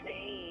on,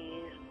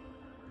 please.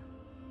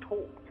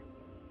 Talk.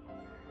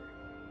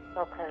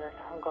 Okay,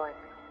 I'm going.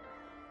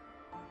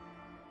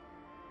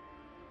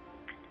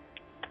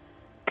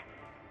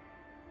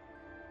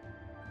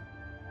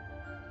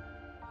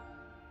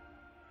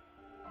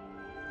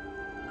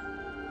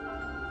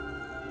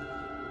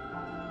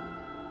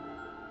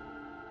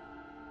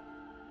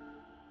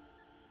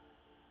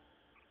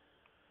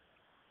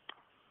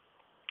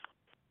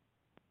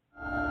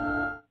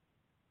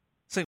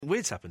 Something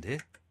weird's happened here.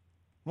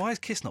 Why is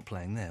Kiss not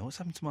playing there? What's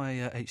happened to my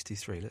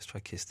HD3? Let's try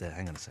Kiss there.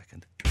 Hang on a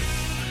second.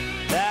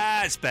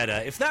 That's better.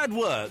 If that had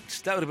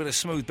worked, that would have been a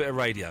smooth bit of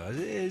radio. As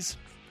it is,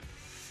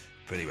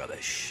 pretty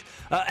rubbish.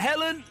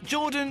 Helen,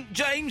 Jordan,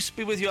 James,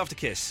 be with you after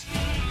Kiss.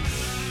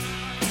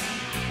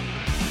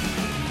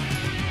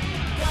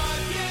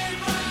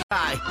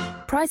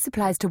 Price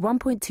applies to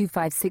 1.25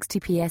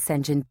 60PS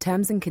engine.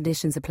 Terms and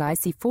conditions apply.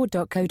 See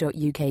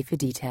Ford.co.uk for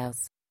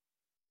details.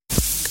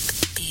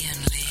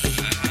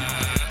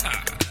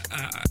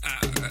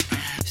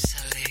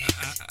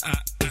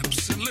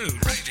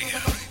 Absolute Radio.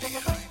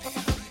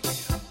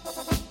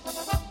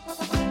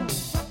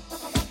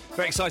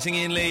 Very exciting,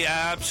 Ian Lee.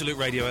 Absolute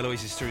Radio.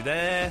 Eloise is through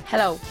there.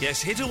 Hello.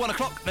 Yes, here till 1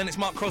 o'clock. Then it's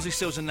Mark Crosby,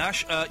 Stills and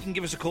Nash. You can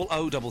give us a call,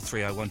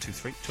 0330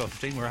 123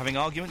 1215. We're having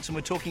arguments and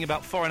we're talking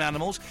about foreign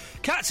animals.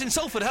 Kat's in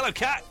Salford. Hello,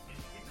 Kat.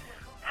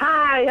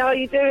 Hi, how are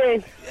you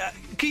doing?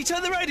 Can you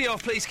turn the radio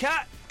off, please,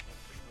 Kat?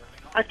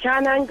 I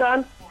can, hang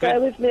on. Bear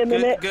with me a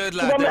minute. Good Do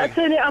lad. you want me to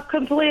turn it off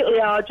completely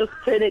or just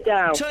turn it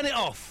down? Turn it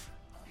off.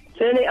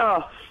 Turn it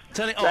off.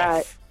 Turn it off.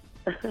 Right.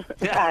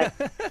 Right.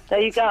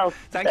 There you go.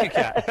 Thank you,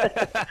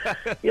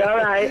 Kat. You all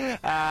right?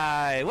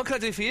 Aye. What can I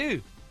do for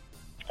you?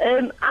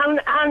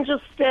 I'm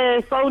just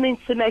phoning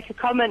to make a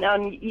comment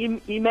on you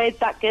made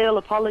that girl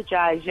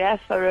apologise, yeah,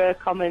 for her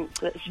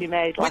comments that she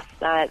made last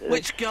night.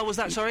 Which girl was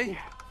that, sorry?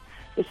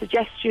 The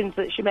suggestions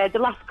that she made, the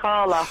last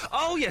caller.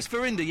 Oh, yes,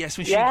 Verinda, yes,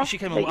 when she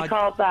came that on. You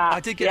called that. I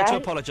did get her to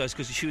apologise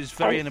because she was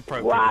very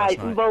inappropriate Right,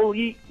 last night. well,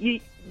 you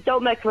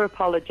don't make her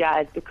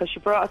apologise because she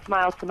brought a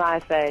smile to my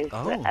face.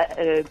 Oh.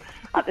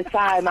 At the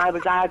time, I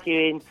was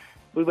arguing.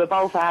 We were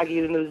both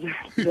arguing.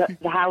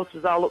 The house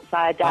was all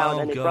upside down,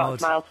 and it brought a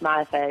smile to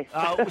my face.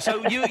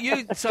 So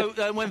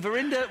when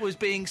Verinda was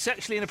being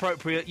sexually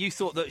inappropriate, you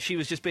thought that she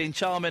was just being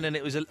charming, and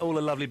it was all a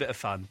lovely bit of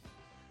fun.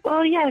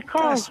 Well, yeah, of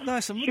course.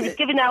 Nice, she was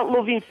giving out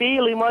loving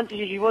feeling, wasn't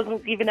she? She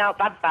wasn't giving out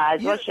bad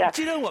vibes, was she?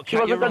 Do you know what, She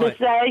Kat, wasn't you're going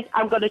to right. say,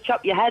 I'm going to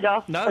chop your head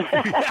off. No.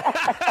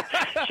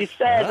 She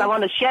says, I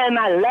want to share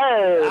my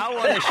love. I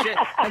want to share.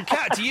 And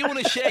Kat, do you want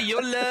to share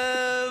your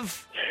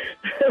love?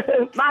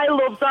 My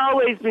love's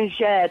always been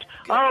shared.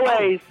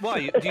 Always.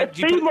 Why?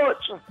 Too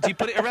much. Do you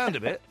put it around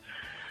a bit?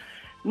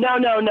 No.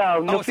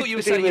 Oh, I thought you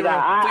were saying you were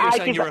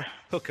a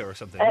hooker or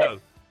something. No.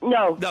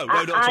 No, not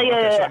at all. I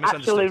Okay, sorry,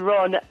 actually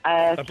run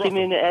a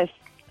community.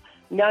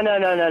 No.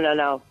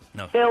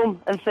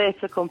 Film and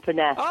theatre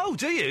company. Oh,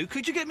 do you?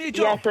 Could you get me a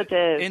job? Yes, I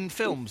do. In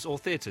films or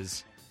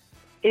theatres?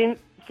 In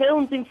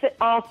films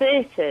or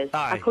theatres.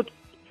 Aye.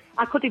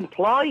 I could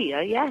employ you,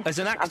 yes. As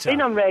an actor? I've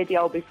been on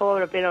radio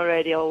before. I've been on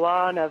Radio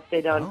 1.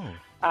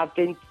 I've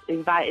been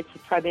invited to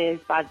premieres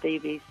by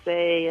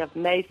BBC. I've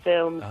made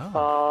films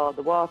for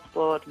the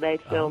Waterboard,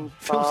 made films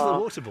for... Films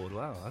for the Waterboard,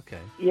 wow, okay.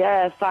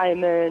 Yeah,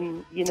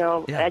 Fireman,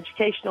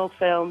 educational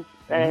films,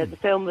 the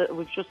film that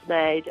we've just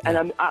made,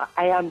 and I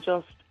am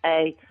just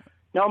a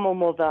normal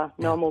mother,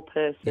 normal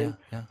person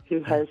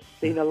who has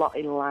seen a lot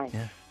in life.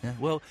 Yeah,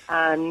 well...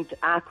 And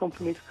our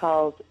company's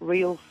called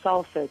Real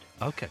Salford.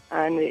 Okay.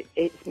 And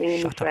it's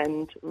me and my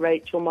friend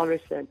Rachel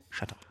Morrison.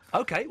 Shut up.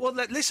 OK, well,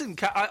 listen,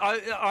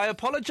 I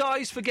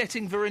apologise for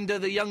getting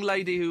Verinda, the young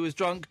lady who was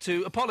drunk,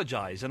 to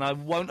apologise, and I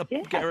won't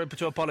get her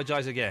to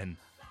apologise again.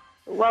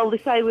 Well, they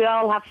say we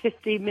all have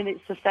 15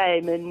 minutes of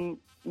fame, and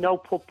no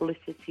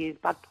publicity is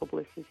bad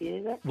publicity,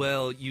 is it?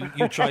 Well, you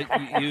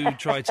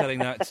try telling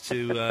that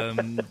to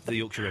the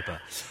Yorkshire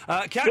Ripper.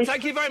 Kat,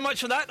 thank you very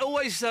much for that.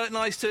 Always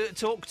nice to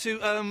talk to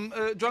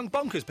drunk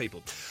bonkers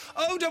people.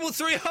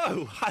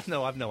 0330.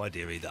 No, I've no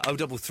idea either.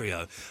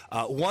 0330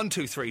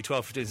 123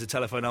 1215 is the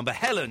telephone number.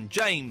 Helen,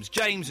 James,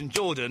 and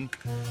Jordan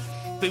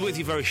be with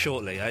you very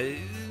shortly.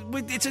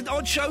 It's an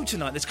odd show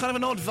tonight. There's kind of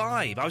an odd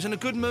vibe. I was in a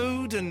good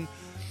mood and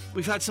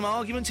we've had some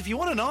arguments. If you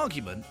want an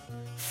argument,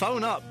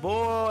 phone up.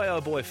 Boy,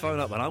 oh boy, phone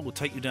up, and I will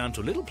take you down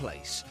to a little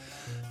place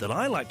that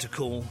I like to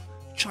call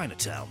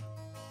Chinatown.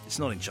 It's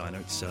not in China.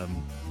 It's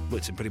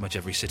in pretty much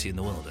every city in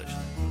the world,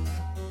 actually.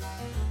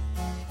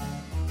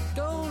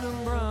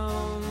 Golden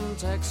brown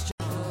texture.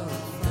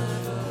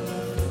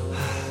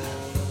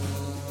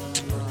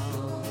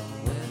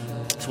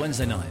 It's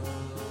Wednesday night.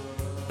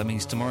 That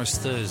means tomorrow's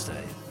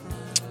Thursday.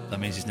 That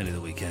means it's nearly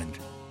the weekend.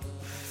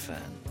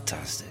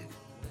 Fantastic.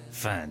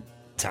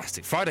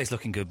 Friday's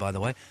looking good, by the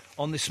way.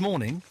 On this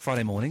morning,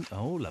 Friday morning,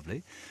 oh,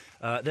 lovely.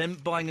 Then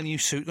buying a new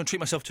suit. I'm going to treat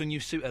myself to a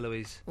new suit,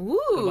 Eloise. Ooh.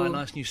 Gonna buy a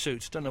nice new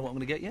suit. Don't know what I'm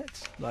going to get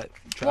yet. Like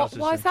trousers.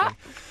 Why is that?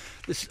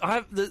 I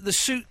have the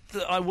suit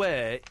that I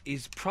wear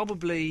is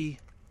probably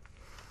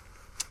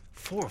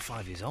 4 or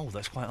 5 years old.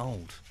 That's quite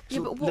old. It's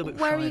Yeah, but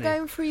where are you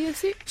going for your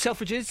suit?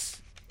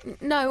 Selfridges.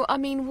 No, I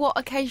mean, what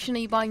occasion are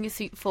you buying your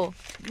suit for?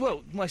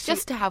 Well, my suit...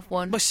 Just to have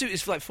one. My suit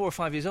is like 4 or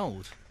 5 years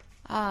old.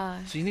 Ah.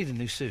 So you need a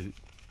new suit.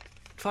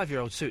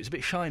 5-year-old suit. It's a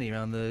bit shiny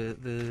around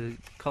the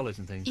collars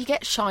and things. You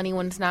get shiny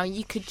ones now.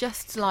 You could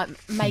just,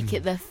 make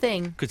it the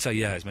thing. Could say,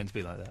 yeah, it's meant to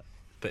be like that.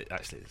 But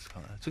actually, it's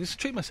kind of... So just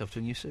treat myself to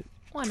a new suit.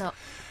 Why not?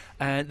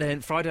 And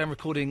then Friday I'm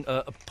recording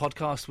a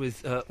podcast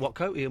with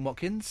Watco, Ian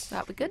Watkins.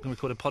 That'd be good. I'm going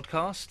to record a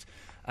podcast.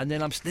 And then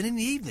then in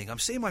the evening, I'm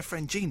seeing my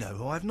friend Gino,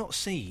 who I've not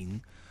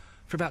seen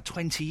for about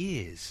 20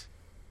 years.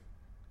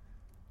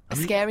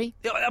 Scary?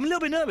 I'm a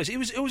little bit nervous. He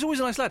was always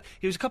a nice lad.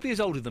 He was a couple of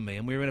years older than me,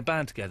 and we were in a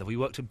band together. We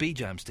worked at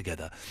B-Jams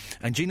together.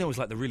 And Gino was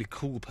like the really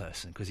cool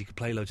person, because he could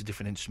play loads of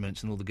different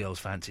instruments, and all the girls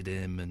fancied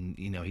him, and,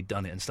 he'd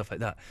done it and stuff like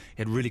that.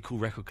 He had a really cool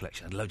record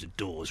collection, had loads of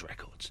Doors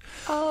records.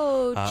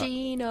 Oh,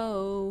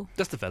 Gino.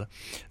 That's the fella.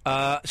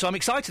 So I'm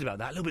excited about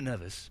that, a little bit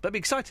nervous. But I'd be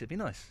excited, it'd be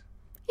nice.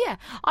 Yeah,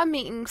 I'm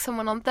meeting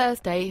someone on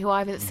Thursday who I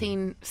haven't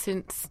seen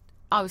since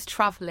I was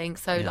travelling,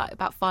 so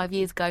about 5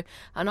 years ago,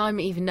 and I'm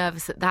even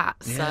nervous at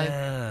that. So.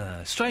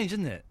 Yeah, strange,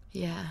 isn't it?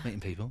 Yeah. Meeting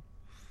people.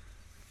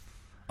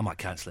 I might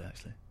cancel it,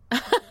 actually.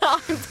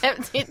 I'm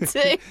tempted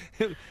to.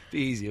 It'd be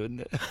easier,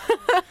 wouldn't it?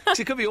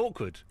 It could be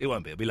awkward. It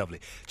won't be, it'll be lovely.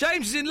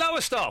 James is in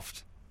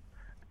Lowestoft.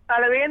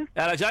 Hello, Ian.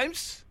 Hello,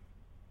 James.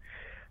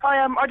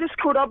 Hi, I just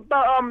called up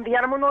about the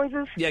animal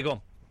noises. Yeah, go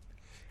on.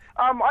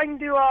 I can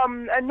do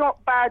a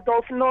not bad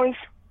dolphin noise.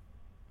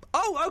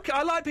 Oh, OK,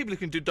 I like people who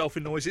can do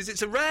dolphin noises.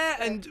 It's a rare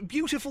and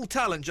beautiful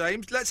talent,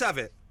 James. Let's have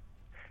it.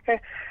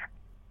 Okay,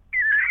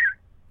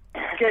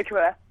 come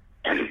here.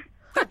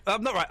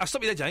 I'm not right. I'll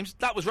stop you there, James.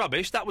 That was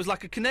rubbish. That was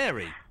like a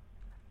canary.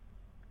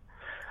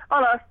 Oh,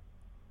 no.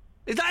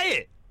 Is that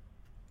it?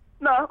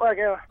 No,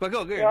 okay. Well,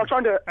 go on. Yeah, I'll try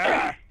and do it.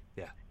 Yeah.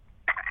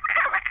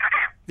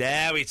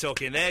 There we're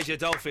talking. There's your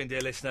dolphin,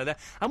 dear listener. There.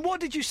 And what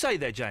did you say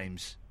there,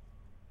 James?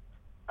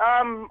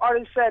 I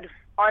just said,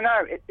 I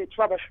know, it's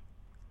rubbish.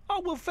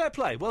 Oh, well, fair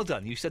play. Well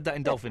done. You said that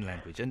in dolphin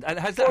language. And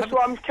has that... Also,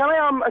 can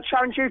I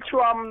challenge you to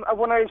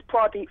one of those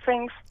Pradeep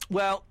things?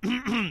 Well,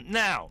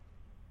 now...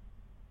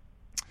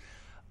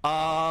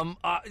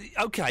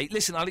 OK,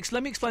 listen, Alex,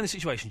 let me explain the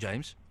situation,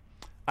 James.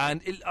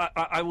 And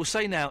I will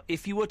say now,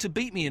 if you were to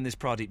beat me in this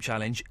Pradeep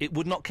challenge, it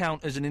would not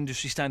count as an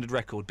industry standard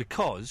record,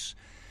 because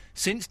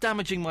since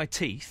damaging my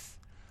teeth,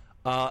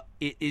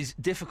 it is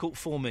difficult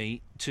for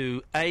me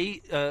to,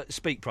 A,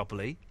 speak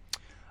properly,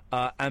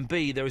 and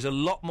B, there is a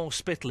lot more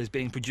spittle is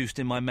being produced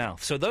in my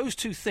mouth. So those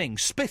two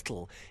things,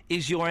 spittle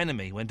is your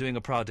enemy when doing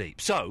a Pradeep.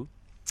 So,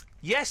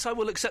 yes, I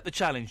will accept the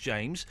challenge,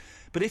 James,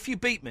 but if you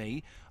beat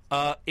me...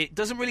 it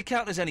doesn't really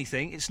count as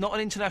anything. It's not an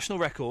international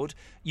record.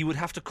 You would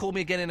have to call me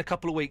again in a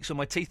couple of weeks when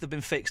my teeth have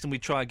been fixed and we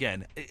try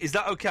again. Is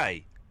that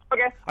OK?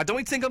 OK. I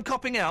don't think I'm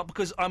copping out,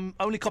 because I'm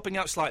only copping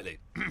out slightly.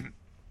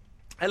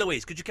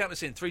 Eloise, could you count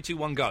us in? 3, 2,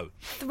 1, go.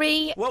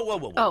 3... Whoa.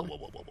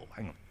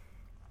 Hang on.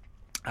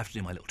 I have to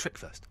do my little trick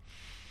first.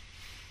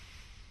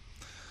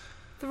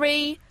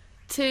 3,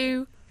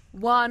 2,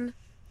 1,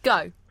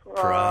 go.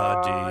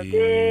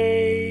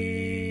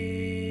 Pradeep.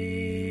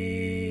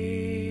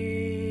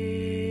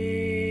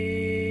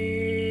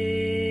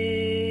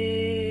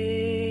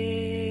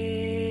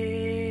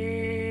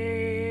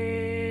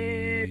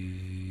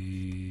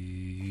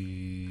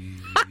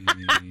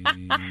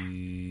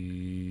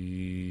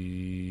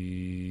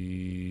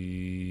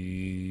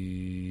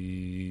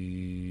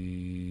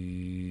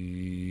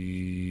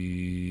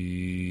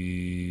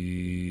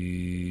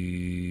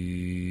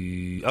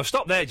 I've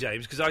stopped there,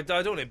 James, because I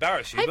don't want to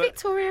embarrass you. Hey, but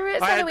Victoria,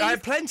 it's I Eloise.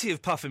 had plenty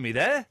of puffing me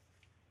there.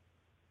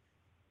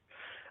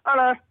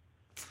 Hello.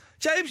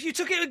 James, you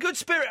took it with good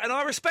spirit, and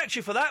I respect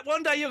you for that.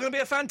 One day you're going to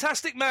be a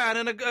fantastic man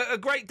and a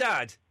great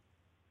dad.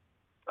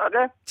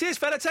 Okay. Cheers,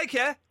 fella. Take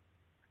care.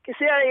 Can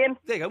see you, Ian.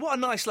 There you go. What a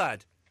nice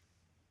lad.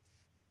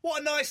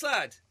 What a nice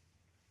lad.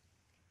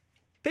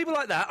 People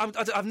like that,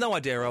 I've no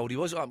idea how old he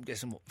was. I'm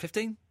guessing, what,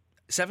 15?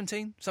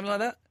 17? Something like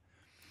that?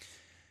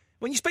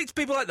 When you speak to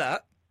people like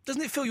that,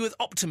 doesn't it fill you with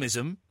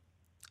optimism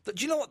that,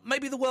 do you know what,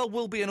 maybe the world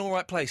will be an all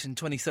right place in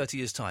 20, 30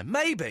 years' time?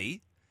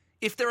 Maybe,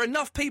 if there are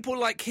enough people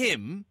like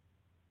him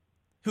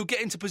who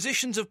get into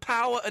positions of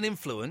power and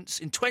influence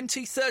in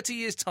 20, 30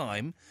 years'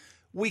 time,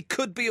 we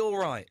could be all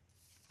right.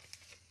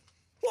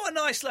 What a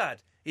nice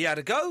lad. He had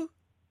a go.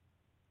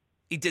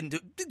 He didn't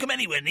come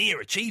anywhere near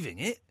achieving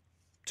it.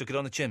 Took it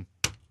on the chin.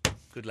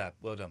 Good lad.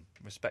 Well done.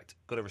 Respect.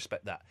 Got to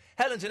respect that.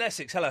 Helen's in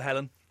Essex. Hello,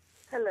 Helen.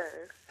 Hello.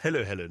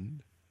 Hello,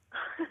 Helen.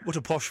 What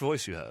a posh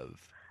voice you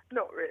have.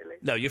 Not really.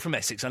 No, you're from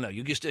Essex, I know.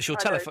 It's your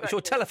I know, it's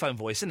your telephone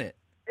voice, isn't it?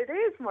 It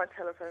is my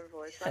telephone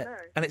voice, I know.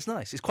 And it's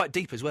nice. It's quite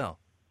deep as well.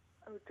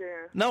 Oh,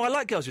 dear. No, I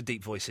like girls with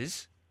deep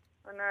voices.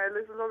 I know,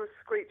 there's a lot of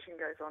screeching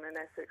goes on in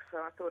Essex, so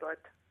I thought I'd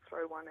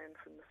throw one in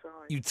from the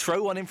side. You'd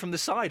throw one in from the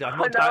side. I've I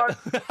not know,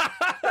 done...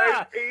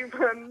 don't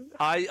even.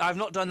 I've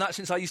not done that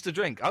since I used to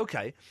drink.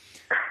 OK.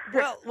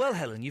 Well,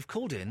 Helen, you've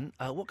called in.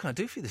 What can I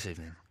do for you this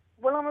evening?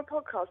 Well, I'm a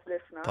podcast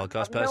listener.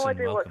 Podcast I've no person,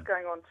 idea welcome. what's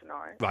going on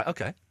tonight. Right,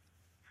 OK.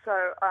 So,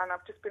 and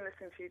I've just been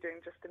listening to you doing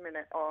Just a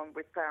Minute on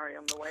with Barry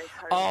on the way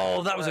home.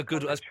 Oh, that was a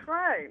good one. That's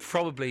train.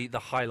 probably the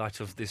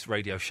highlight of this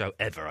radio show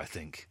ever, I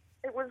think.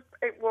 It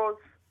was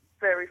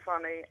very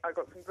funny. I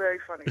got some very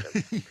funny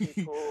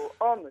people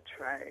on the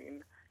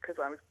train because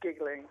I was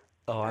giggling.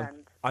 Oh,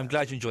 I'm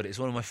glad you enjoyed it. It's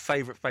one of my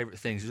favourite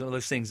things. It's one of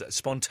those things that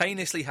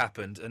spontaneously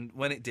happened, and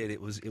when it did,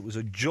 it was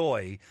a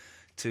joy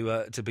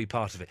to be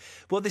part of it.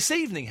 Well, this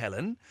evening,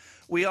 Helen,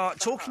 we are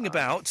talking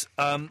about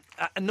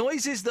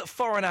noises that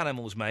foreign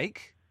animals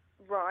make.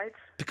 Right.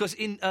 Because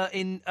in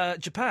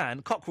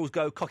Japan, cockerels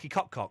go cocky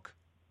cock cock.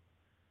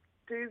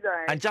 Do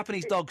they? And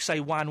Japanese dogs say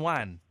wan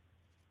wan.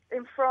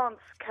 In France,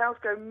 cows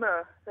go meh.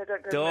 They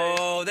don't go moo.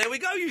 Oh, there we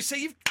go. You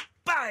see, you've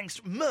banged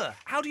meh.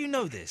 How do you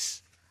know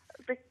this?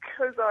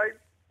 Because I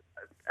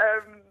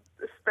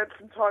spent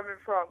some time in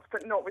France,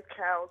 but not with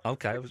cows.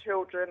 Okay. With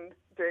children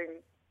doing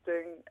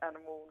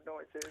animal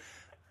noises.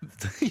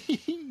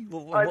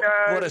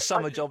 What a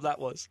summer job that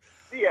was.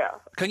 Yeah.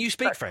 Can you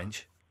speak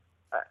French?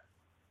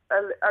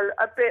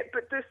 A bit,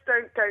 but just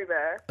don't go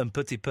there. Un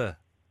petit peu.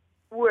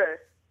 Ouais.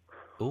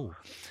 Ooh.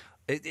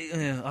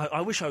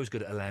 I wish I was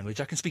good at a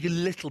language. I can speak a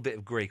little bit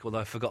of Greek, although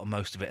I've forgotten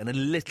most of it, and a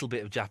little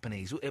bit of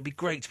Japanese. It'd be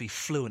great to be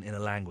fluent in a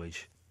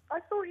language. I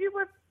thought you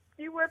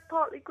were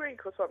partly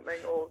Greek or something,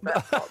 or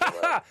that part of the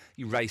world.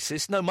 You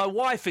racist. No, my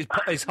wife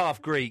is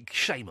half Greek.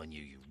 Shame on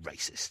you, you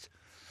racist.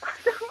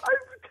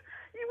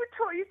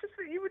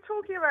 You were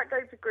talking about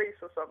going to Greece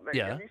or something,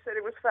 Yeah. and you said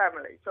it was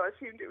family, so I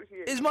assumed it was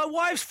you. It's my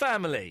wife's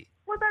family.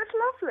 Well, that's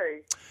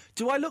lovely.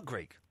 Do I look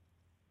Greek?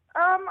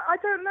 I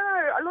don't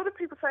know. A lot of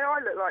people say I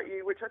look like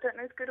you, which I don't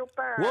know is good or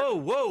bad. Whoa,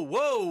 whoa,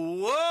 whoa,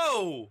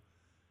 whoa!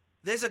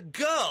 There's a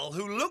girl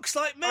who looks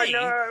like me. I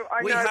know,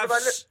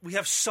 We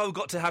have so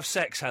got to have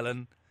sex,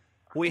 Helen.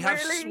 We have.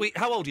 Really?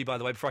 How old are you, by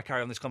the way, before I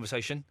carry on this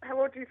conversation? How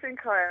old do you think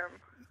I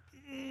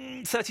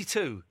am?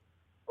 32.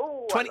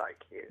 Oh, 20 I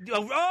like you.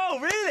 Oh,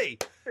 really?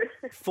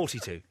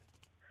 42.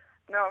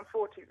 No, I'm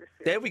 40 this year.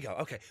 There we go.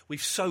 Okay,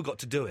 we've so got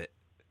to do it.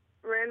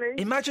 Really?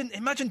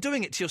 Imagine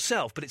doing it to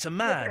yourself, but it's a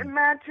man. Yeah,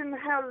 imagine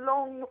how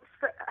long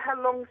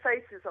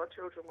faces our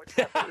children would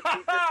have. It would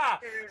be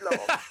just too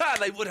long.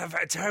 They would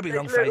have terribly They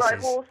long look faces. like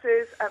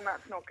horses, and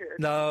that's not good.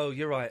 No,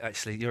 you're right.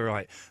 Actually, you're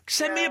right.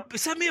 Send me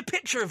a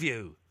picture of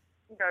you.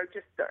 No,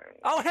 just don't.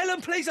 Oh,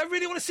 Helen, please! I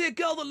really want to see a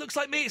girl that looks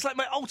like me. It's like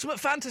my ultimate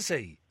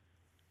fantasy.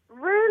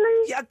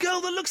 Really? Yeah, a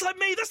girl that looks like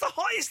me. That's the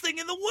hottest thing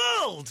in the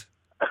world.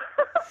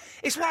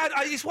 It's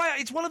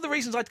one of the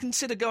reasons I'd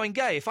consider going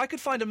gay. If I could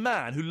find a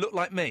man who looked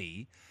like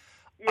me,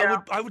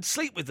 I would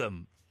sleep with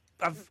them.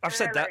 I've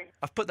said that.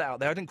 I've put that out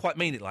there. I didn't quite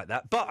mean it like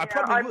that, but I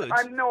probably would.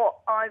 I'm not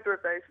either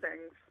of those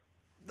things.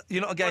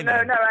 You're not a gay Well,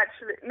 man? No,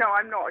 actually, no,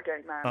 I'm not a gay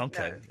man.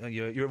 Okay, No.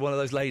 you're one of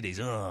those ladies.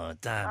 Oh,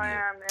 damn I you.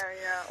 am,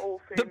 yeah,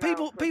 all female.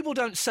 But people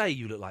don't say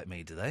you look like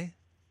me, do they?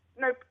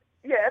 No,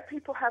 yeah,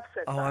 people have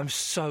said Oh, that. I'm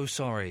so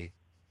sorry.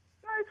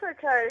 No, it's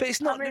okay. But it's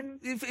not. I mean,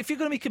 if you're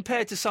going to be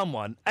compared to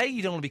someone, A,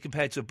 you don't want to be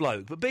compared to a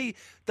bloke, but B,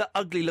 that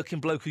ugly-looking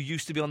bloke who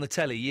used to be on the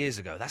telly years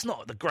ago. That's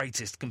not the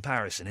greatest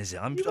comparison, is it?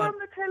 you were on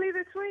the telly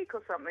this week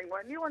or something,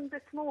 weren't you? On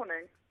this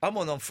morning. I'm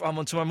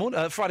on tomorrow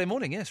morning, Friday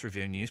morning. Yes,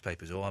 reviewing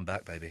newspapers. Oh, I'm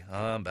back, baby.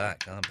 I'm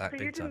back So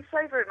big you time. didn't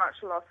say very much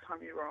the last time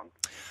you were on.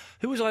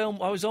 Who was I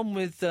on? I was on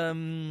with.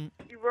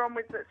 You were on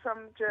with some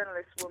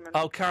journalist woman.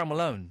 Oh, Carol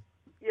Malone.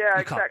 Yeah,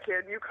 You can't- exactly.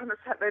 And you kind of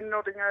sat there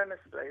nodding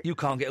earnestly. You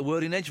can't get a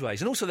word in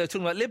edgeways. And also, they're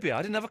talking about Libya.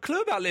 I didn't have a clue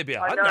about Libya.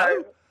 I I'd know.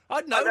 know.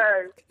 I'd know. I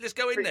know. Let's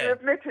go in But there. you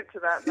admitted to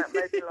that, and that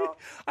made me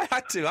laugh. I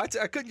had to.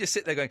 I couldn't just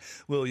sit there going,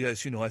 well,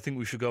 yes, I think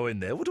we should go in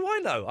there. What do I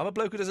know? I'm a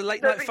bloke who does a No,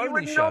 late-night but you were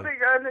phoning show. nodding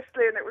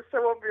earnestly, and it was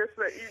so obvious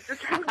that you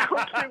just hadn't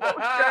got a clue what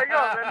was going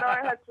on, and I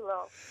had to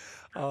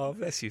laugh. Oh,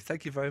 bless you.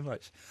 Thank you very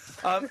much.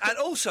 And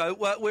also,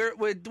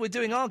 we're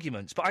doing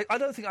arguments, but I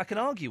don't think I can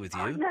argue with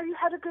you. Oh, no, you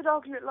had a good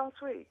argument last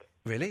week.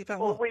 Really? About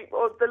Or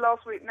what?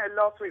 last week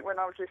when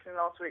I was listening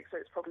last week, so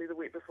it's probably the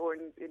week before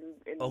in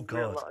Oh, real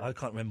God. life. I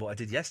can't remember what I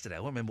did yesterday. I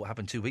won't remember what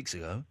happened 2 weeks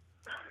ago.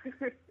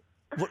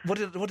 What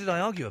did I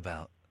argue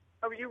about?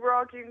 Oh, you were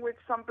arguing with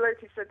some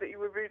bloke who said that you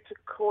were rude to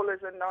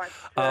callers and nice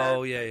to...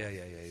 Oh, yeah.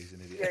 He's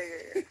an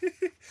idiot.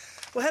 Yeah.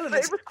 Well, Helen,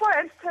 but it was quite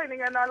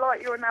entertaining, and I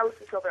like your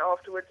analysis of it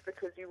afterwards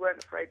because you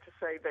weren't afraid to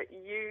say that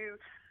you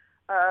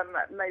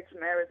made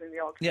some errors in the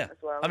argument as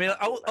well. I mean,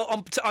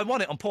 I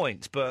won it on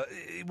points, but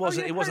it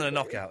wasn't. It wasn't a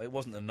knockout. It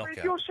wasn't a knockout.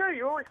 It's your show.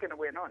 You're always going to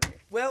win, aren't you?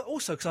 Well,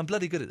 also because I'm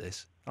bloody good at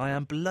this. I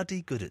am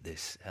bloody good at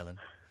this, Helen.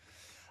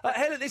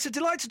 Helen, it's a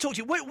delight to talk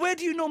to you. Where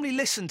do you normally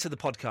listen to the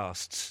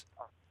podcasts?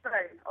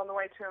 On the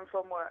way to and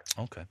from work.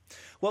 Okay.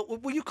 Well,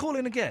 will you call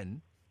in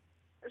again?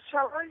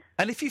 Shall I?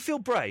 And if you feel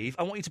brave,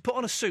 I want you to put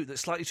on a suit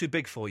that's slightly too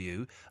big for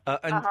you,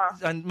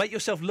 and make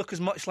yourself look as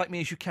much like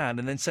me as you can,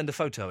 and then send a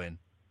photo in.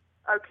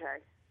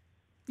 Okay.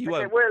 You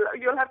won't. Well,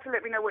 you'll have to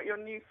let me know what your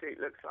new suit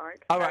looks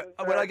like. All right.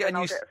 And, When I get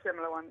I'll get a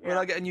similar one. When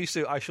I get a new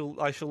suit, I shall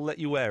let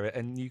you wear it,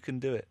 and you can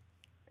do it.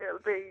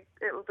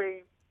 It'll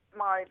be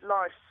my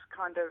life's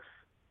kind of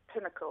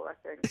pinnacle, I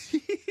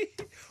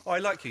think. Oh, I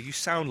like you. You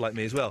sound like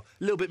me as well.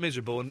 A little bit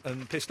miserable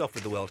and pissed off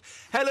with the world.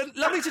 Helen,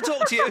 lovely to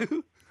talk to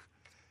you.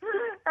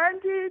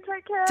 And you,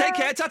 take care. Take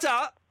care.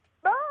 Ta-ta.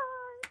 Bye.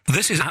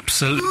 This is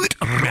Absolute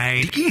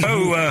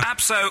Radio.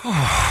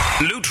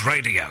 Absolute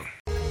Radio.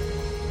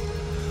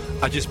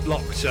 I just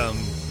blocked a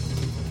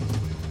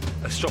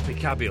stroppy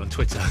cabbie on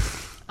Twitter.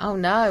 Oh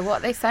no, what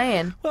are they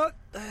saying? Well,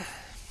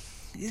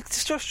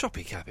 it's just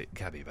stroppy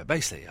cabbie, but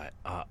basically,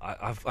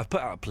 I've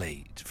put out a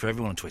plea for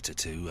everyone on Twitter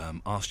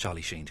to ask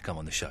Charlie Sheen to come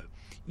on the show.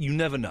 You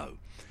never know,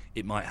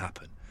 it might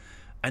happen.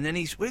 And then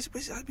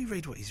let me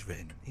read what he's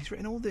written. He's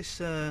written all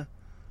this. I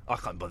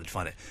can't bother to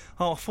find it.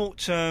 Oh, I thought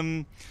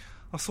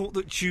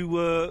that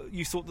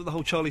you thought that the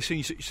whole Charlie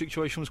Sheen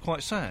situation was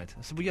quite sad.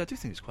 I said, well, yeah, I do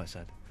think it's quite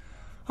sad.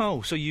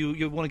 Oh, so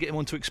you want to get him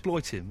on to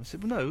exploit him? I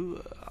said, well,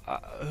 no.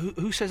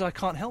 Who says I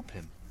can't help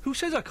him? Who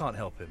says I can't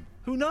help him?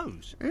 Who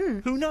knows?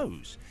 Who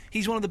knows?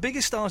 He's one of the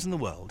biggest stars in the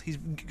world. He's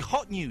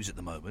hot news at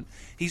the moment.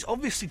 He's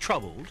obviously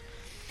troubled.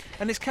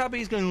 And this cabbie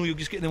is going, you're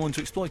just getting them on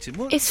to exploit him.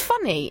 What? It's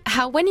funny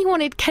how when he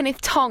wanted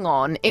Kenneth Tong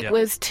on, it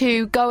was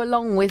to go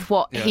along with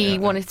what he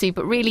wanted to do,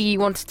 but really he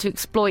wanted to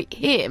exploit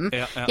him.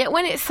 Yet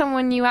when it's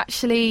someone you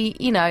actually,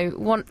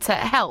 want to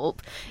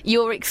help,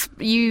 it's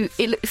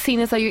seen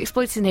as though you're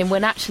exploiting him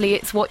when actually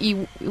it's what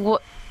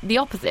the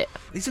opposite.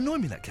 He's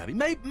annoying me, that cabbie.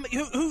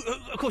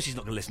 Of course he's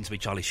not going to listen to me,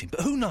 Charlie Sheen,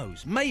 but who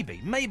knows?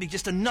 Maybe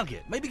just a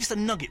nugget. Maybe just a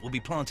nugget will be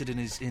planted in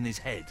his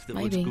head that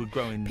would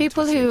grow in.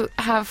 People who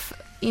have,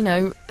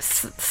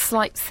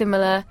 slight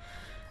similar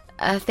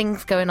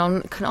things going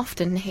on can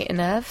often hit a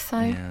nerve. So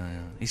yeah.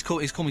 He's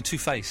called me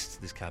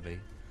two-faced, this cabbie.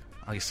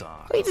 I guess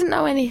he doesn't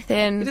know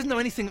anything. He doesn't know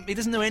anything. He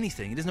doesn't know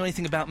anything. He doesn't know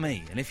anything about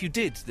me. And if you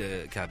did,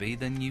 cabbie,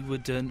 then you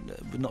would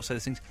not say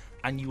those things,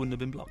 and you wouldn't have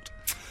been blocked.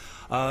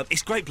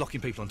 It's great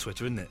blocking people on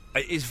Twitter, isn't it?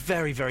 It is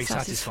very, very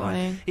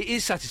satisfying. It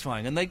is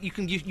satisfying, and you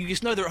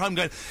just know they're at home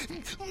going,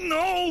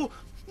 no,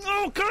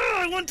 God,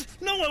 I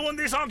want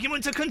this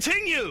argument to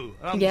continue.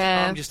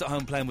 I'm just at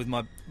home playing with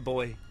my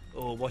boy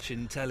or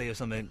watching telly or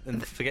something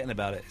and forgetting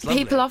about it. It's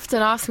lovely. People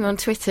often ask me on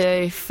Twitter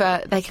if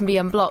they can be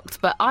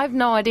unblocked, but I've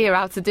no idea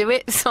how to do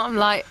it, so I'm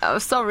like, oh,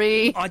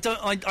 sorry. I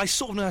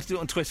sort of know how to do it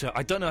on Twitter.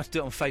 I don't know how to do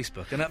it on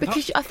Facebook.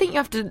 Because I think you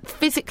have to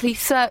physically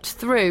search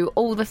through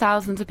all the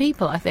thousands of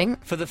people, I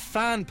think. For the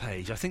fan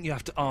page, I think you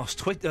have to ask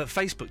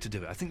Facebook to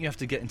do it. I think you have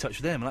to get in touch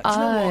with them. Like, do you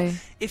know what?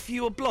 If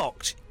you are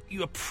blocked,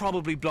 you are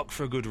probably blocked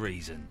for a good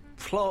reason.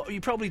 You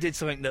probably did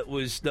something that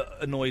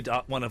annoyed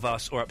one of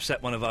us or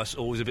upset one of us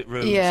or was a bit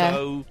rude. Yeah.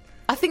 So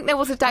I think there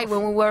was a day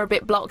when we were a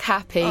bit block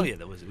happy. Oh yeah,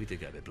 there was. We did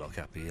get a bit block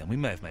happy, and we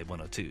may have made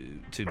one or two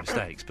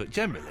mistakes, but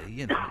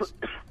generally,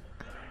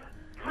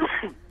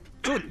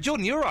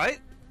 Jordan, you all right?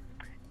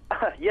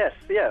 Yes,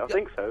 I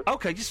think so.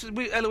 Okay,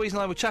 Eloise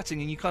and I were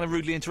chatting, and you kind of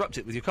rudely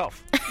interrupted with your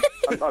cough.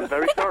 I'm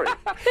very sorry.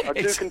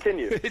 Do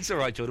continue. It's all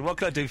right, Jordan. What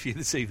can I do for you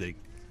this evening?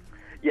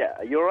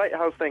 Yeah, you all right?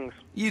 How's things?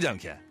 You don't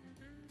care.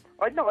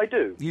 No, I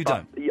do. You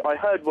don't? I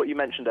heard what you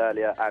mentioned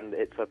earlier, and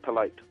it's a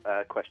polite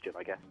question,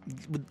 I guess.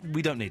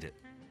 We don't need it.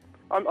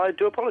 I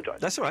do apologise.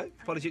 That's all right.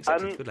 Apology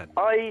accepted. Good lad.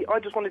 I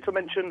just wanted to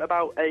mention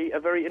about a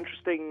very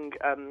interesting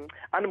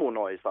animal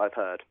noise that I've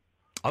heard.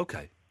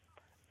 Okay.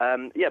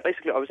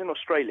 Basically, I was in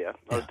Australia.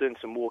 I was doing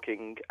some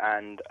walking,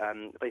 and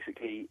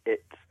basically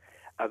it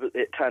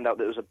turned out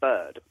that it was a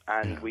bird,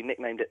 and we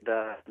nicknamed it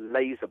the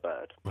laser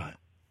bird. Right.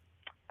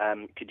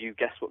 Could you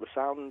guess what the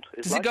sound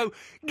is Does like? it go...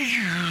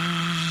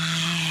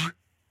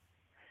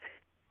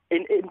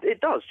 It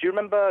does. Do you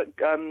remember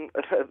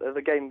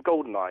the game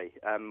GoldenEye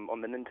on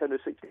the Nintendo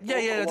 64? Yeah,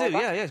 I do.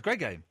 Yeah, it's a great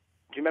game.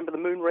 Do you remember the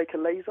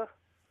Moonraker laser?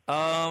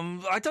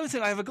 I don't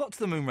think I ever got to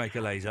the Moonraker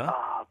laser.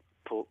 Ah,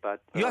 poor bad.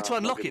 You had to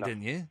unlock it,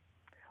 didn't you?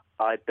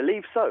 I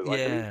believe so. Yeah.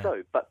 I believe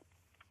so. But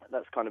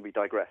that's kind of, we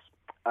digress.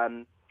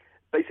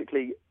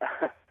 Basically...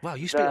 Wow,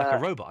 you speak like a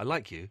robot. I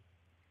like you.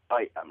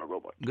 I am a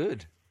robot.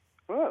 Good.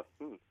 Oh,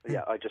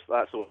 yeah,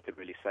 that's all I could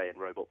really say in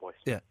robot voice.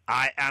 Yeah.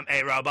 I am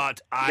a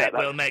robot. I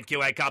will make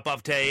you a cup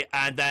of tea,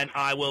 and then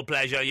I will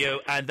pleasure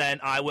you, and then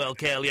I will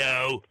kill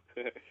you.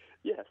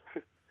 Yeah.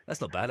 That's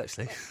not bad,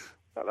 actually.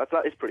 No,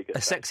 that is pretty good.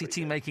 A sexy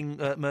tea-making,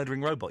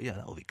 murdering robot. Yeah,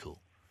 that would be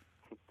cool.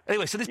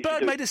 Anyway, so this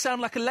bird made it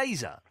sound like a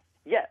laser.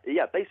 Yeah,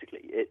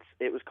 basically. It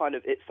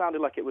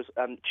sounded like it was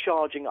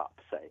charging up,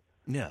 say.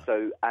 Yeah.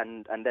 So,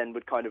 and then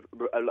would kind of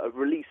a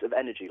release of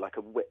energy, like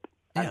a whip.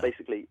 And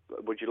basically,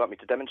 would you like me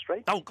to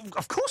demonstrate? Oh,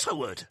 of course I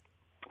would.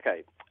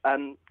 Okay.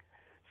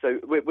 So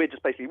we're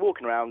just basically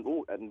walking around,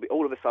 and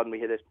all of a sudden we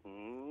hear this.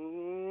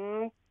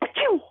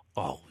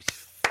 Oh,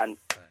 and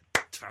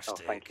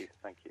fantastic! Oh, thank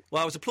you.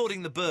 Well, I was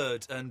applauding the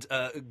bird and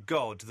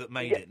God that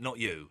made it, not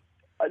you.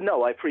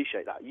 No, I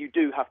appreciate that. You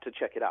do have to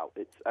check it out.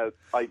 It's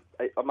I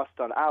must have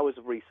done hours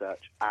of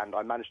research, and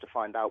I managed to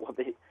find out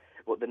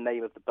what the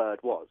name of the bird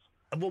was.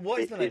 Well,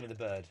 what is the name of the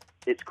bird?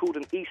 It's called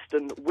an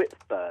eastern whip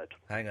bird.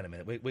 Hang on a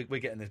minute. We're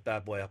getting this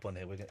bad boy up on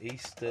here. We're getting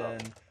eastern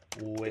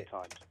whip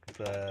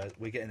bird.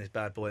 We're getting this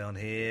bad boy on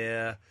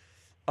here.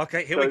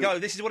 Okay, here we go.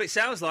 This is what it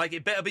sounds like.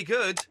 It better be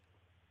good.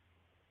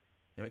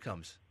 Here it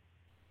comes.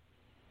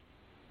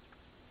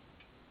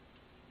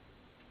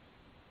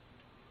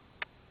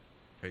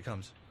 Here it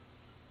comes.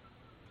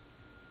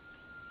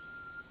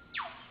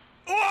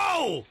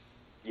 Whoa!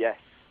 Yes,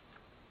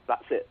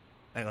 that's it.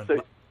 Hang on. So,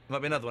 might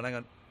be another one. Hang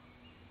on.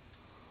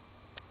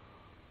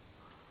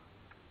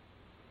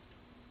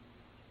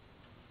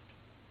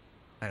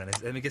 Hang on,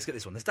 let me just get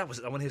this one. I want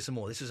to hear some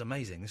more. This is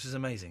amazing.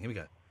 Here we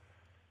go.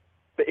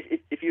 But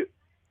if you...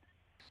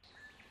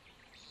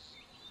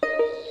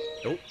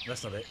 Oh,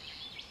 that's not it.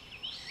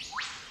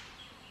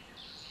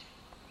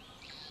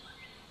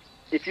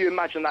 If you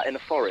imagine that in a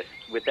forest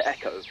with the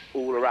echo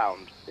all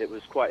around, it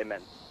was quite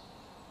immense.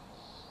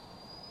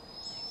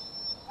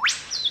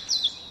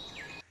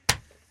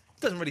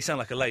 Doesn't really sound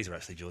like a laser,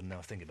 actually, Jordan, now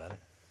I think about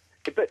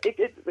it. But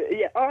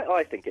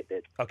I think it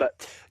did. Okay.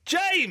 But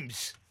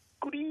James!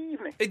 Good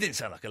evening. It didn't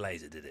sound like a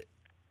laser, did it?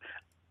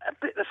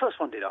 The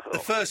first one did, I thought. The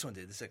first one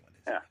did, the second one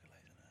did. Yeah.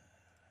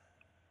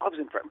 I was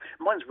impressed.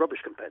 Mine's rubbish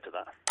compared to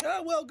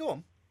that. Well, go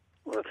on.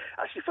 Well,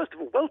 actually, first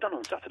of all, well done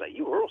on Saturday.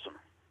 You were awesome.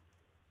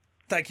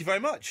 Thank you very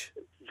much.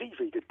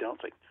 Very good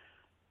dancing.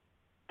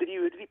 Did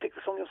you pick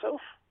the song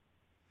yourself?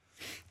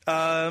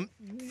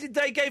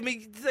 They gave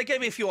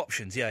me a few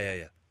options.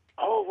 Yeah.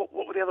 Oh,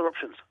 what were the other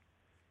options?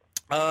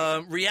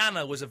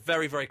 Rihanna was a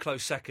very, very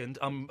close second.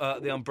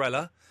 The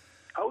Umbrella.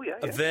 Oh yeah.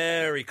 A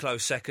very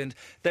close second.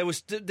 There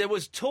was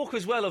talk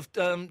as well of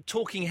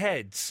Talking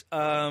Heads.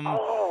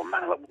 Oh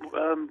man,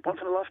 Once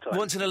in a Lifetime.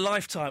 Once in a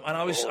Lifetime, and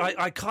I was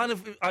I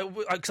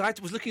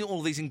was looking at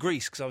all these in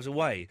Greece because I was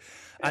away,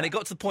 and it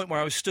got to the point where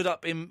I was stood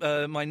up in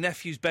my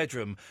nephew's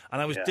bedroom,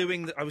 and I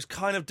was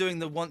kind of doing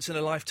the Once in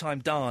a Lifetime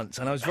dance,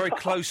 and I was very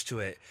close to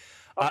it.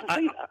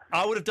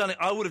 I would have done it.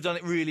 I would have done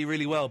it really,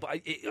 really well, but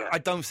I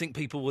don't think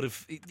people would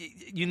have.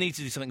 You need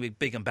to do something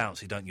big and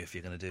bouncy, don't you, if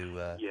you're going to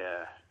do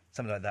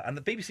something like that? And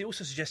the BBC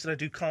also suggested I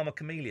do Karma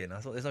Chameleon. I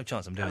thought there's no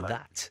chance I'm doing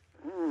that.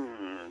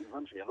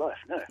 Runs for your life,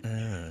 no.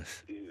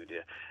 Yes. Oh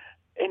dear.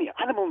 Any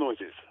animal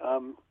noises?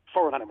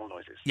 Foreign animal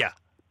noises. Yeah.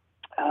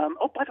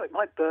 Oh, by the way,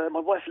 my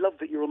wife loved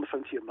that you're on the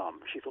phone to your mum.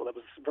 She thought that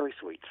was very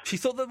sweet. She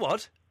thought that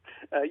what?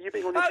 You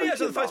being on the phone to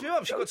your phone to your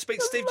mum. She got to speak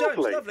to Steve Jones.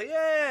 Lovely.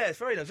 Yeah, it's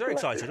very nice. Very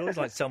excited. I always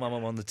like to tell my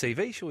mum on the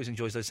TV. She always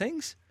enjoys those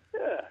things.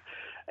 Yeah.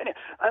 Anyway,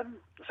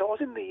 so I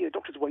was in the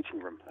doctor's waiting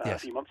room a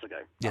few months ago.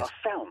 Yes.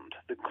 I found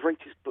the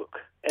greatest book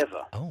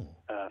ever. Oh.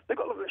 They've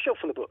got a shelf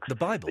full of books. The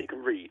Bible. That you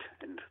can read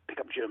and pick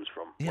up germs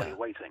from while you're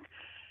waiting.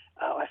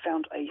 I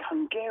found a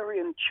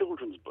Hungarian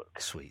children's book.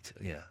 Sweet,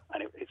 yeah.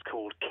 And it's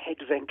called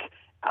Kedvenc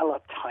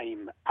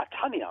Alatim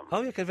Ataniam.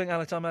 Oh, yeah, Kedvenc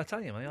Alatim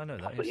Ataniam. I know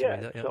that.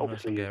 So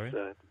obviously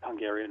it's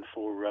Hungarian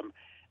for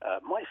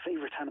my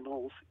favourite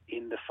animals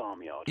in the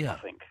farmyard, I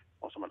think,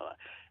 or something like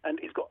that. And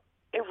it's got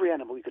every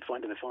animal you could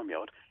find in the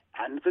farmyard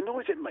and the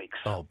noise it makes.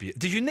 Oh,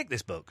 did you nick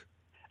this book?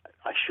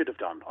 I should have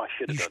done.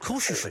 Of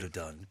course you should have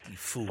done, you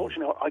fool.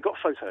 Fortunately, I got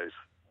photos.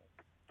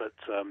 But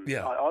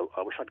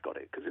I wish I'd got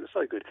it because it was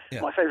so good.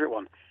 Yeah. My favourite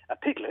one, a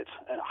piglet,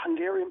 a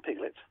Hungarian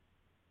piglet,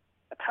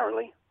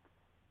 apparently,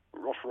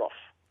 roff roff.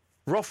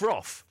 Roff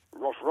roff?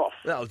 Roff roff.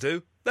 That'll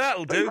do.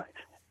 That'll do.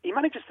 He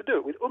manages to do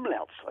it with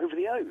umlauts over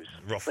the O's.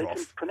 Roff they roff.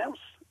 can pronounce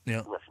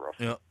roff roff.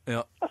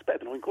 Yeah. That's better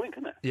than oink oink,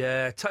 isn't it?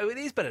 Yeah, it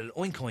is better than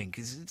oink oink.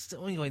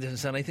 Oink oink doesn't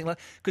sound anything like...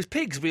 Because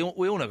pigs, we all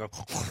know go...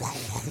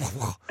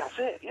 That's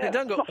it, yeah. They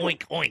don't go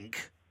oink oink.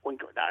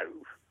 Oink oink, no.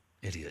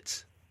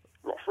 Idiots.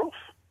 Roff roff.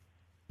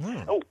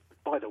 Mm. Oh,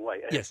 by the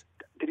way, yes.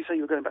 Did you say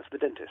you were going back to the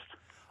dentist?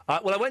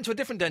 Well, I went to a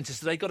different dentist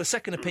today, got a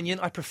second opinion.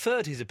 I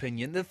preferred his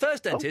opinion. The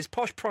first dentist,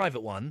 posh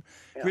private one,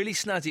 really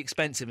snazzy,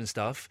 expensive and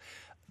stuff,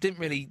 didn't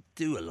really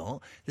do a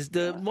lot. There's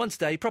the one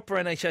today, proper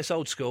NHS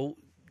old school,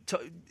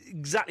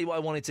 exactly what I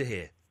wanted to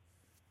hear.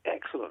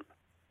 Excellent.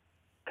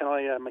 Can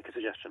I make a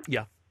suggestion?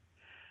 Yeah.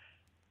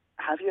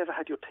 Have you ever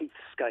had your teeth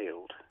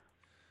scaled?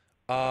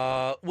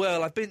 Now,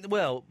 what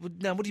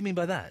do you mean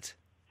by that?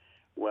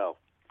 Well,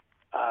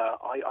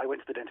 I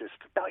went to the dentist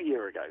about a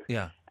year ago.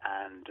 Yeah.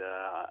 and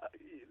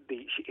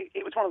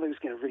it was one of those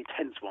really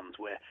tense ones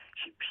where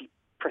she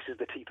presses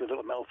the teeth with a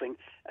little metal thing,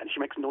 and she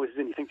makes noises,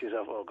 and you think to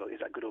yourself, oh, God, is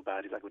that good or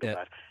bad? Is that good or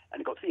bad?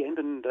 And it got to the end,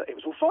 and it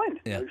was all fine.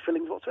 No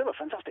fillings whatsoever.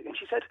 Fantastic. And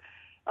she said,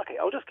 OK,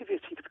 I'll just give your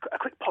teeth a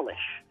quick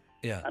polish.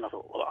 Yeah. And I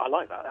thought, well, I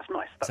like that. That's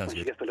nice. That's Sounds when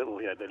she good. gets the little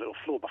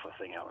floor buffer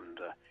thing out and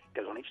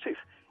goes on each tooth.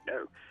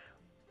 No.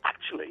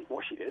 Actually,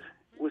 what she did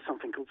was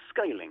something called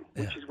scaling,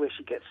 which is where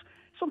she gets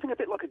something a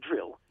bit like a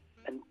drill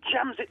and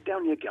jams it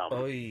down your gum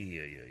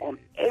on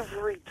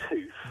every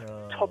tooth,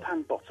 top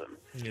and bottom.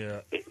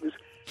 Yeah.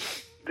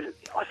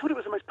 I thought it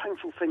was the most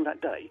painful thing that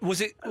day.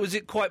 Was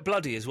it quite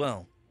bloody as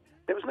well?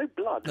 There was no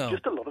blood,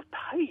 just a lot of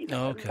pain.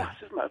 Oh, okay. A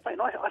massive amount of pain.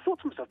 I thought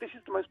to myself, this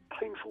is the most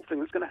painful thing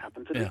that's going to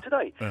happen to me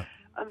today. Yeah.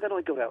 And then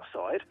I got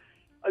outside,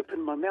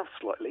 opened my mouth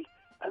slightly,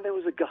 and there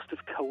was a gust of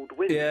cold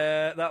wind.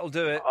 Yeah, that'll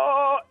do it.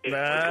 Oh,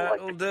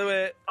 that'll do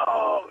it.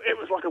 Oh, it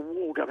was like a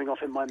war going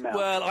off in my mouth.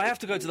 Well, I have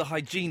to go to the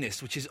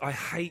hygienist, which is I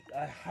hate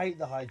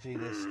the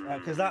hygienist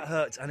because that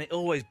hurts, and it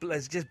always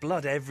there's just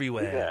blood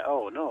everywhere. Yeah.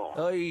 Oh no.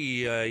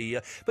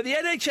 But the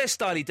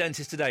NHS-style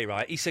dentist today,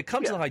 right? He said,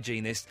 "Come to the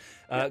hygienist,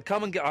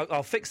 come and get.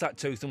 I'll fix that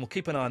tooth, and we'll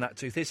keep an eye on that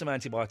tooth. Here's some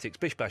antibiotics.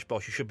 Bish bash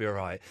bosh. You should be all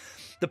right."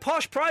 The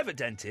posh private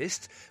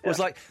dentist was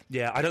like,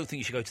 "Yeah, I don't think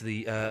you should go to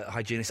the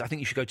hygienist. I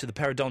think you should go to the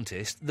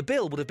periodontist." The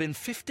bill would have been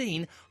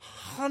 £1,500,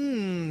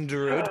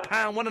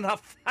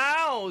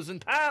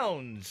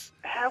 £1,500.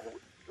 How?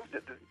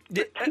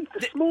 The teeth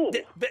are small.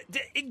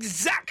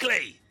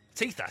 Exactly.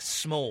 Teeth are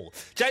small.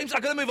 James,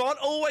 I've got to move on.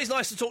 Always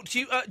nice to talk to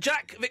you.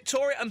 Jack,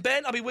 Victoria and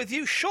Ben, I'll be with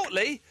you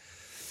shortly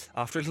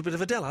after a little bit of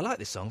Adele. I like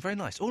this song. Very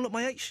nice. Oh, look,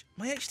 my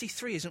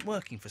HD3 isn't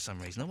working for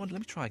some reason. Let me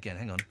try again.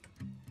 Hang on.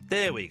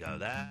 There we go.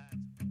 There.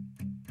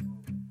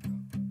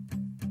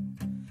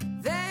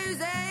 There's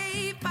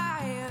a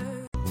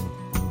fire.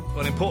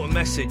 Well, an important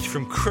message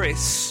from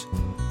Chris,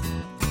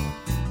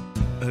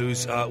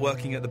 who's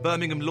working at the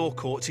Birmingham Law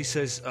Courts. He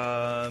says,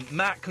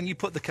 Matt, can you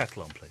put the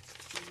kettle on, please?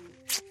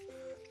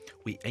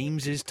 We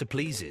Ameses to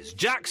pleases.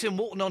 Jack's in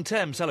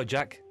Walton-on-Thames. Hello,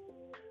 Jack.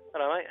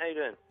 Hello, mate. How you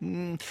doing?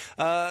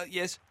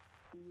 Yes.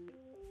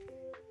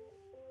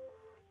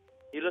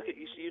 You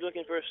looking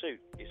for a suit,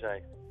 you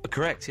say?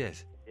 Correct,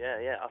 yes.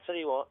 Yeah. I'll tell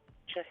you what.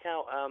 Check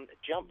out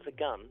Jump the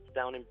Gun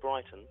down in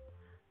Brighton.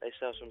 They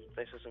sell some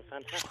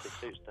fantastic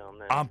suits down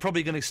there. I'm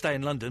probably going to stay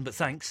in London, but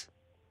thanks.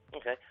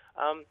 Okay.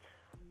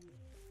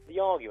 The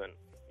argument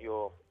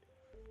you're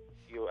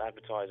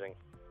advertising.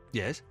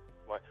 Yes.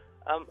 Right.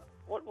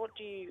 What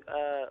do you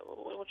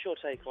what's your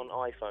take on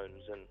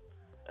iPhones and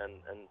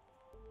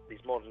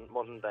these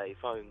modern day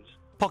phones?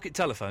 Pocket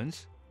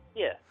telephones?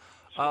 Yeah.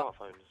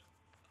 Smartphones.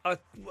 I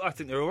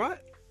think they're all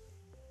right.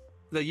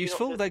 They're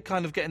useful. They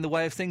kind of get in the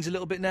way of things a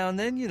little bit now and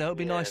then. You know, it'd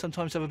be nice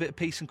sometimes to have a bit of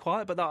peace and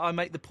quiet. But I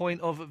make the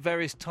point of at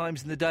various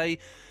times in the day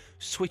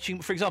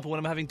switching. For example, when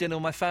I'm having dinner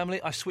with my family,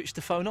 I switch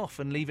the phone off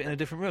and leave it in a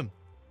different room.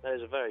 That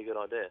is a very good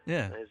idea.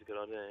 Yeah. That is a good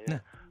idea. Yeah.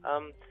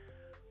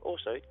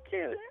 Also, have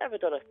you ever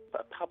done a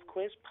pub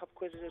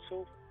quizzes at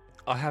all?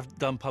 I have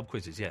done pub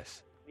quizzes.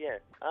 Yes. Yeah.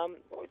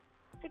 What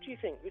do you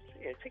think?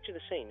 Picture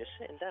the scene. You're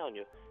sitting down.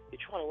 You're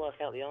trying to work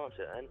out the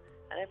answer, and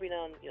every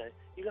now and you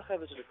look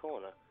over to the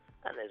corner.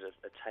 And there's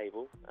a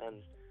table,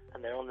 and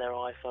they're on their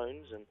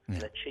iPhones, and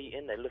they're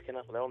cheating, they're looking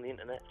up, and they're on the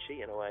internet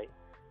cheating away.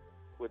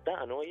 Would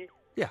that annoy you?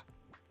 Yeah.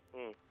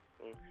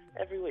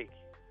 Every week,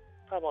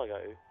 pub I go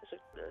to,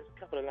 there's a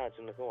couple of lads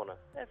in the corner,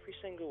 every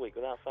single week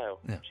without fail,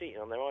 cheating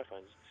on their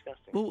iPhones. It's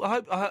disgusting. Well,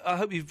 I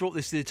hope you've brought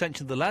this to the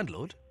attention of the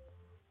landlord.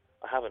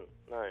 I haven't,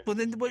 no. Well,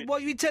 then what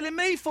are you telling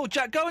me for,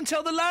 Jack? Go and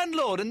tell the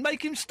landlord and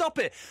make him stop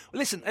it. Well,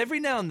 listen,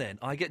 every now and then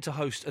I get to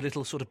host a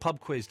little sort of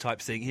pub quiz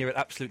type thing here at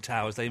Absolute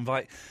Towers. They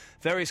invite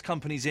various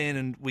companies in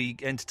and we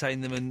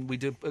entertain them and we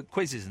do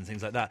quizzes and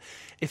things like that.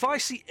 If I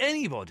see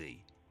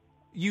anybody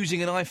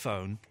using an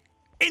iPhone,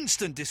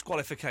 instant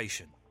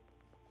disqualification.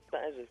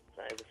 That is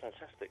a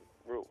fantastic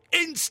rule.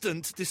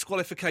 Instant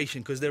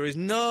disqualification, because there is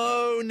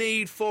no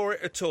need for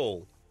it at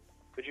all.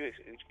 Would you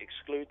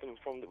exclude them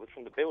from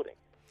the building?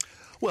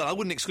 Well, I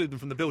wouldn't exclude them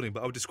from the building,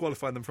 but I would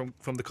disqualify them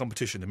from the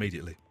competition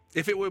immediately.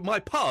 If it were my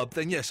pub,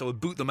 then yes, I would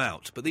boot them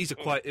out. But these are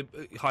quite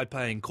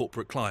high-paying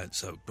corporate clients,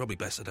 so probably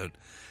best I don't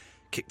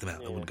kick them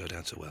out. That wouldn't go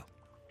down so well.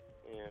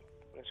 Yeah,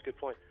 that's a good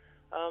point.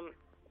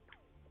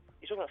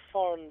 You're talking about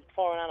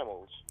foreign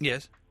animals.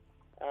 Yes.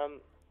 Have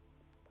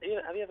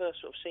you ever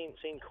sort of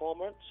seen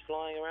cormorants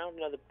flying around?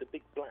 You know, the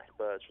big black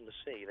birds from the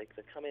sea. They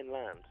come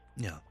inland.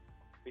 Yeah.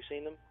 Have you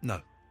seen them? No.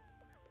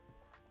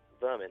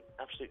 Vermin.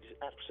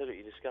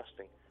 Absolutely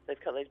disgusting. They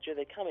come in,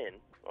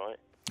 right?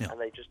 Yeah. And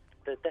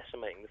they're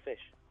decimating the fish.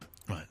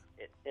 Right.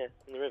 Yeah,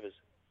 in the rivers.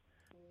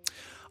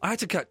 I had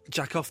to cut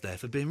Jack off there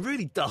for being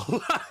really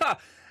dull.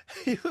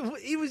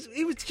 He was.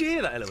 Did you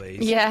hear that, Eloise?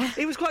 Yeah.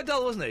 He was quite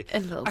dull, wasn't he? A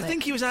little I bit.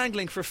 think he was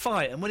angling for a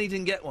fight, and when he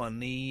didn't get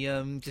one, he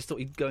just thought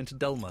he'd go into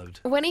dull mode.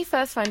 When he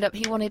first phoned up,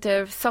 he wanted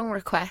a song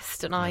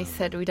request, and I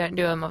said we don't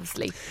do them,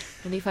 obviously.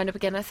 And he phoned up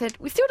again, I said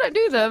we still don't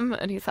do them,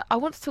 and he said I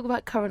want to talk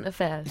about current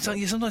affairs. So,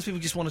 sometimes people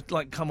just want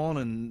to come on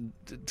and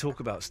talk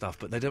about stuff,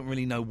 but they don't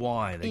really know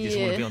why. They just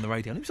want to be on the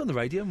radio. And he was on the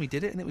radio, and we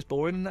did it, and it was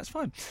boring, and that's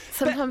fine.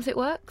 Sometimes it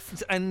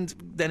works, and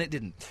then it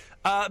didn't.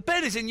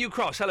 Ben is in New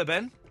Cross. Hello,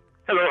 Ben.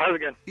 Hello, how's it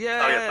going?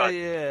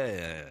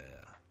 Yeah.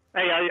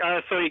 Hey,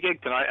 I saw your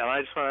gig tonight, and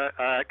I just want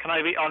to... can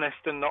I be honest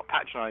and not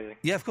patronising?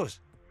 Yeah, of course.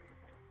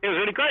 It was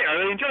really great. I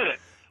really enjoyed it.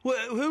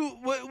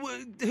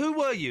 Who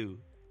were you?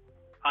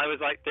 I was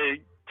like the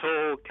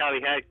tall,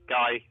 curly-haired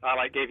guy.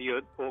 I gave you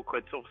an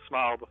awkward sort of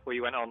smile before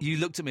you went on. You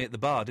looked at me at the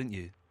bar, didn't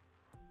you?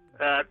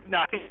 No,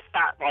 I think it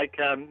sat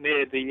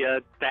near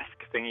the desk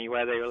thingy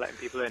where they were letting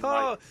people in.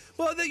 Oh,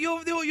 well,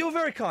 you're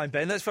very kind,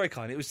 Ben. That's very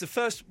kind. It was the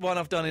first one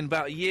I've done in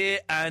about a year,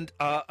 and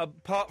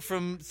apart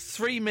from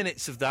 3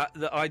 minutes of that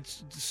I'd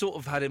sort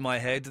of had in my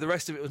head, the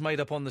rest of it was made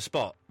up on the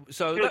spot.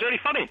 So it was really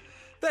funny.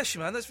 Bless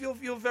you, man.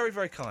 You're very,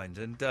 very kind,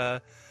 and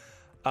yeah,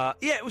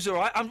 it was all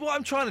right. What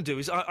I'm trying to do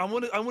is I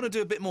want to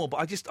do a bit more,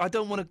 but I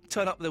don't want to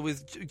turn up there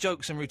with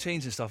jokes and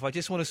routines and stuff. I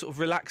just want to sort of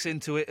relax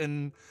into it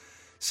and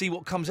see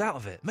what comes out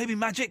of it. Maybe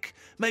magic,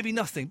 maybe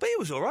nothing. But it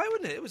was all right,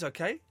 wasn't it? It was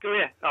okay. Oh,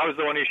 yeah. I was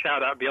the one who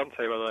shouted out Beyonce,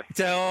 by the way.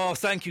 Oh,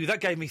 thank you. That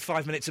gave me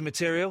 5 minutes of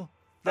material.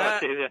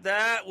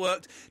 That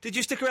worked. Did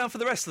you stick around for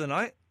the rest of the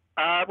night?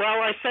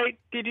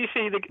 Did you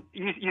see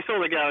you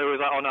saw the girl who was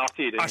on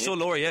after you, didn't you? I saw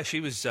Laura, yeah. She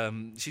was,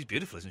 she's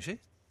beautiful, isn't she?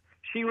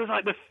 She was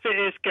like the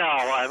fittest girl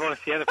I've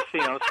honestly ever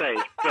seen on stage.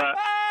 But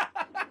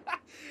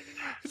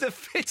the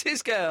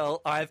fittest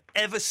girl I've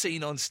ever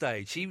seen on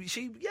stage.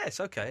 She yes,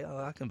 okay,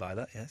 I can buy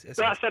that. Yes.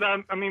 So I said,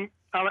 I'm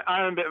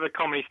a bit of a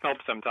comedy snob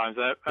sometimes.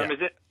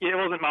 It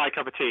wasn't my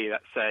cup of tea,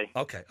 let's say.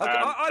 Okay.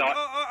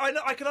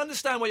 I can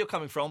understand where you're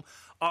coming from.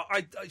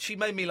 She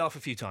made me laugh a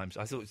few times.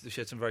 I thought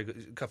she had some a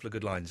couple of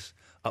good lines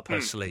up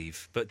her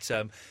sleeve. But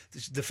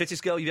the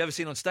fittest girl you've ever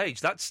seen on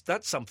stage, that's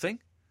something.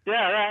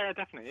 Yeah,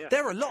 definitely, yeah.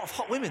 There were a lot of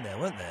hot women there,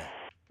 weren't there?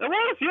 There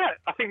was, yeah.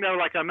 I think they were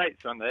like her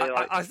mates, weren't they?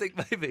 I think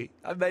maybe.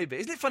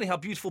 Isn't it funny how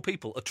beautiful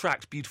people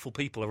attract beautiful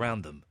people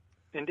around them?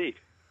 Indeed.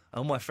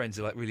 All my friends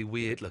are like really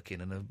weird looking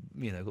and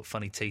are, got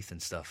funny teeth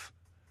and stuff.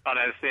 I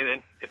know,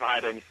 if I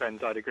had any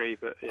friends, I'd agree,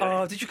 but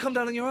yeah. Oh, did you come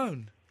down on your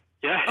own?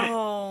 Yeah.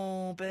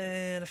 Oh,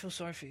 Ben, I feel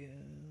sorry for you.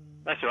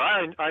 That's all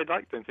right. I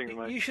like doing things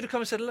like that. You should have come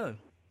and said hello.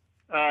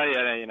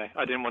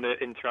 I didn't want to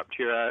interrupt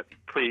your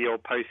pre or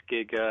post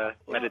gig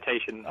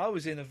meditation. I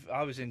was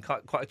in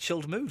quite a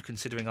chilled mood,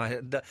 considering I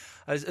had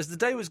as the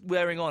day was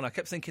wearing on. I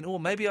kept thinking,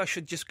 maybe I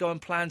should just go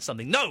and plan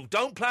something. No,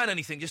 don't plan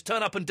anything. Just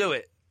turn up and do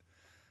it.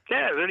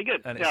 Yeah, really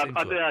good. And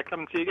I'd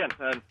come to you again.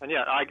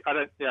 I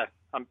don't. Yeah,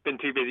 I've been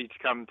too busy to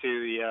come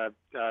to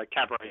the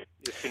cabaret.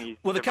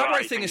 Well, the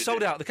cabaret thing is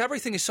sold out. The cabaret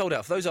thing is sold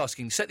out. For those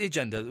asking, Set the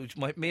Agenda, which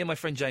me and my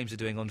friend James are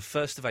doing on the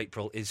 1st of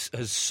April,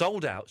 has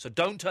sold out. So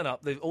don't turn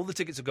up. All the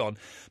tickets are gone.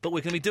 But we're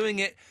going to be doing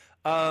it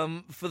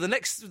for the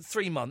next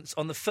 3 months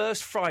on the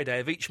first Friday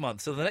of each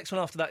month. So the next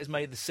one after that is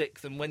May the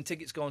 6th. And when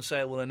tickets go on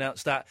sale, we'll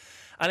announce that.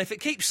 And if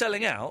it keeps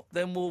selling out,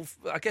 then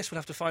I guess we'll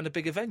have to find a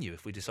bigger venue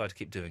if we decide to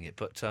keep doing it.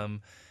 But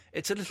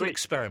it's a little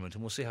experiment,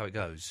 and we'll see how it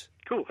goes.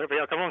 Cool. Hopefully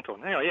I'll come along to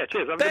one. Anyway, yeah,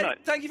 cheers. Have a Ben, good night.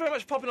 thank you very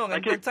much for popping on.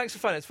 Thank you. And thanks for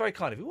phoning. It's very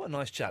kind of you. What a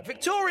nice chat.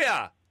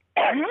 Victoria!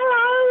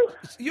 Hello!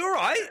 You all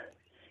right?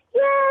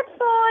 Yeah,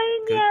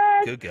 fine,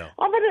 yeah. Good girl.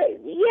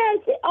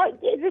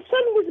 The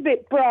sun was a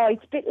bit bright,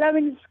 a bit low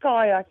in the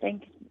sky, I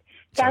think.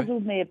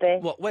 Dazzled me a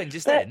bit. What, when?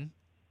 Just then?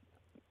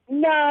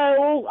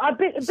 No, I've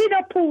been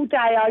up all day.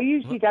 I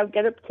usually don't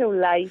get up till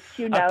late,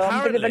 I'm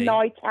a bit of a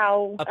night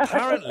owl.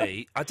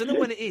 Apparently, I don't know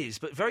when it is,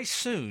 but very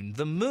soon,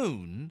 the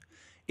moon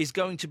is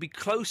going to be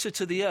closer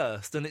to the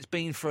Earth than it's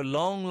been for a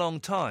long,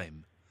 long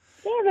time.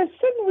 Yeah, the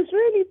sun was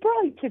really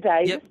bright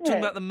today, Yeah, wasn't talking it?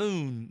 about the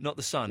moon, not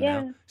the sun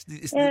Yeah. now.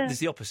 It's Yeah.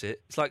 the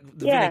opposite. It's like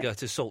the Yeah. vinegar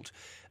to salt.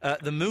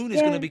 The moon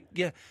is going to be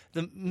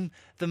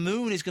the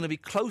moon is going to be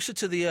closer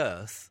to the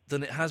Earth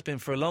than it has been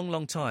for a long,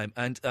 long time,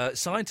 and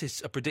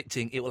scientists are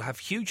predicting it will have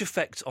huge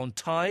effects on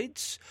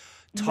tides,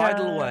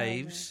 tidal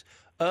waves,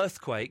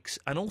 earthquakes,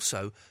 and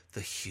also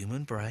the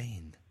human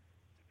brain.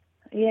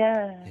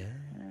 Yeah.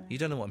 You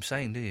don't know what I'm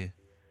saying, do you?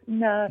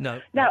 No.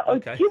 No. Now,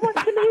 Okay. do you want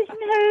some his and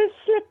her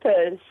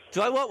slippers?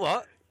 Do I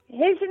what?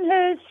 His and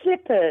her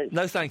slippers.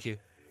 No, thank you.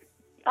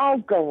 Oh,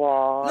 go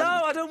on.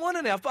 No, I don't want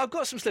any. I've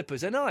got some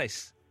slippers. They're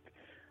nice.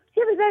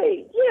 Yeah, but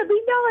they,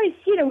 be nice,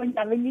 when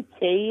you're having your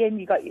tea and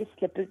you got your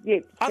slippers.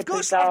 I've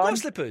got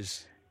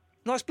slippers.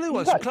 Nice blue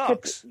ones from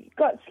Clark's. You've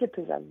got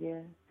slippers, have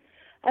you?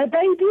 Baby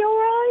all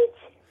right?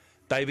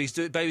 Baby's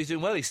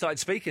doing well. He started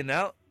speaking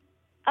now.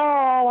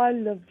 Oh,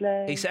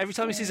 lovely. He said every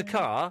time he sees a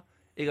car,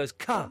 he goes,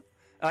 car.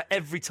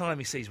 Every time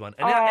he sees one.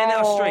 And in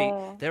our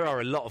street, there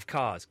are a lot of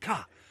cars.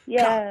 Car.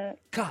 Yeah.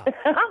 Car.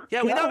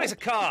 Yeah, we know it's a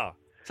car.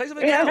 Say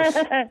something else.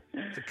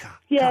 It's a car.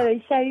 Yeah,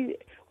 they say...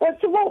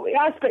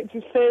 I expect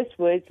his first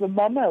words were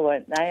mama,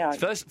 weren't they?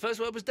 First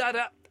word was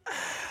dada.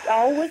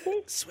 Oh, was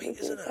it? Sweet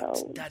as a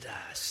nut. Dada.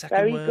 Second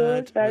Very word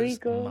good, very was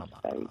good, mama.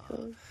 very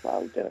good.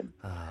 Well done.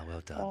 Ah,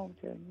 well done. Well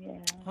done, yeah.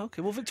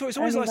 Okay, well, Victoria, it's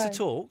always nice Anyway. to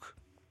talk.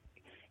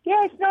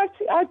 Yeah, it's nice.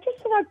 I just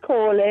thought I'd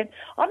call in.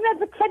 I've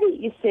never credit,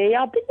 you see.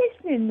 I've been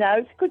listening, though.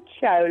 It's a good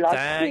show. Like,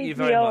 Thank you keeps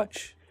very me up.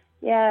 much.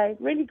 Yeah,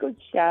 really good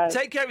show.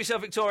 Take care of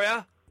yourself,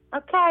 Victoria.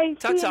 Okay,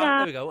 see you Ta-ta. now.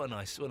 There we go. What a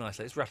nice.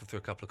 Let's rattle through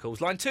a couple of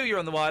calls. Line 2, you're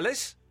on the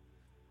wireless.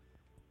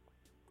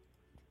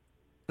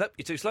 Nope,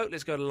 you're too slow.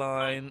 Let's go to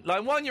line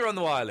 1, you're on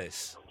the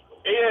wireless.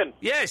 Ian.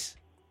 Yes.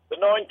 The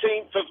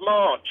 19th of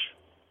March.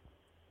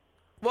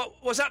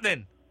 What's that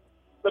then?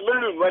 The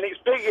moon when it's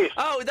biggest.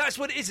 Oh, that's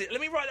what it is.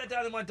 Let me write that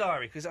down in my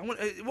diary because I want.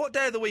 What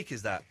day of the week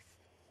is that?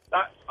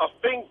 I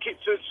think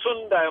it's a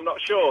Sunday. I'm not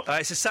sure.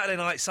 It's a Saturday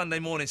night, Sunday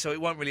morning, so it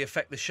won't really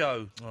affect the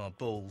show. Oh,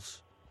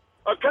 balls.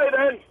 Okay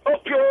then,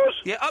 up yours.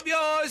 Yeah, up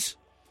yours.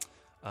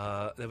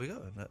 There we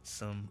go.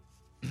 That's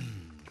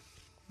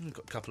we've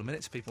got a couple of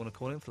minutes. If people want to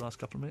call in for the last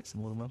couple of minutes,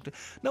 they're more than welcome to.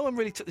 No one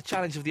really took the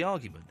challenge of the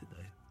argument, did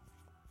they?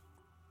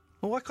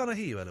 Well, why can't I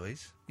hear you,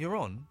 Eloise? You're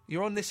on.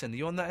 You're on this end. Are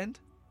you on that end?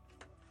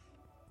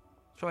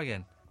 Try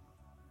again.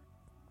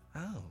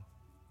 Oh.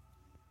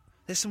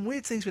 There's some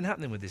weird things been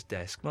happening with this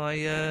desk. My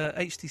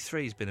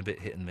HD3's been a bit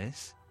hit and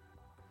miss.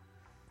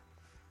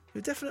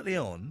 You're definitely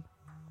on.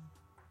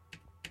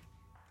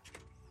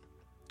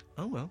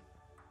 Oh, well.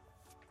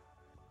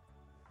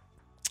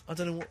 I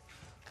don't know what...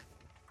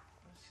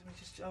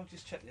 I'll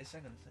just check this.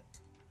 Hang on a sec.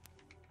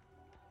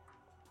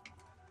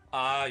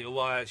 Ah, you're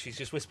right. She's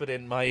just whispered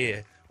in my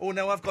ear. Oh,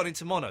 no, I've got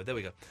into mono. There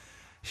we go.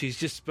 She's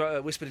just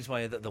whispered into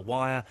my ear that the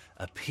wire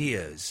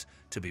appears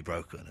to be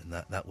broken, and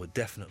that would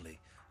definitely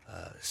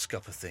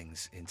scupper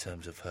things in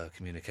terms of her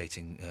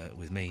communicating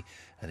with me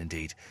and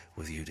indeed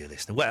with you, dear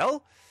listener.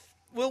 Well,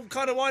 we'll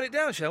kind of wind it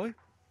down, shall we?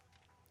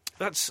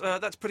 That's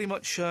pretty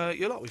much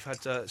your lot. We've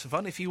had some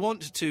fun. If you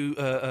want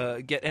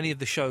to get any of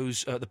the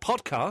shows, the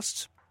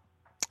podcasts,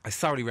 I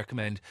thoroughly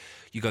recommend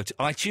you go to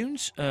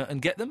iTunes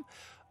and get them.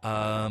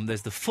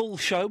 There's the full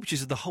show, which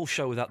is the whole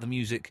show without the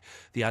music,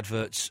 the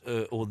adverts,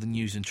 or the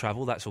news and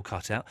travel. That's all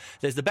cut out.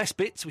 There's the best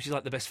bits, which is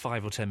like the best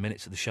 5 or 10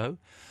 minutes of the show.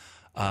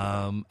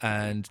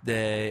 And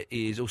there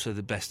is also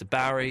the best of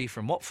Barry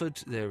from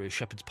Watford. There is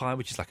Shepherd's Pie,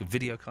 which is like a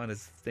video kind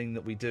of thing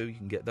that we do. You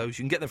can get those.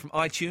 You can get them from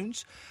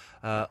iTunes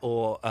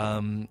or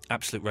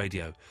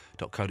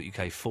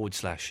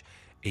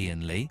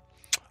absoluteradio.co.uk/Ian Lee.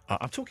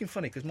 I'm talking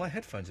funny because my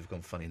headphones have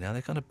gone funny now.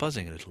 They're kind of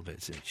buzzing a little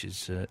bit, which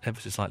is ever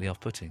so slightly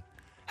off-putting.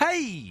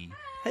 Hey!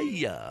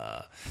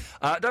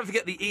 Don't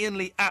forget the Ian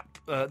Lee app,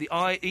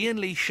 Ian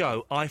Lee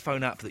Show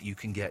iPhone app that you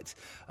can get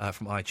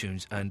from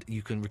iTunes, and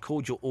you can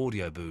record your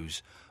audio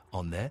boos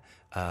on there.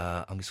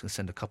 I'm just going to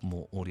send a couple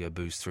more audio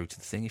boos through to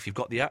the thing. If you've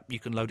got the app, you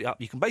can load it up.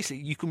 You can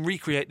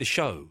recreate the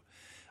show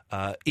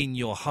in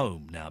your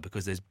home now,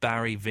 because there's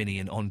Barry, Vinny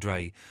and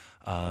Andre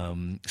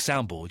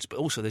soundboards, but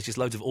also there's just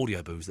loads of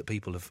audio boos that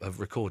people have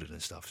recorded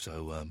and stuff.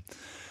 So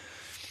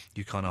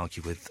you can't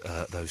argue with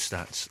those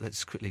stats.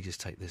 Let's quickly just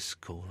take this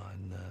call.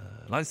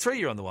 Line 3,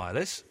 you're on the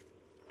wireless.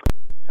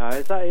 Hi,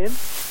 is that Ian?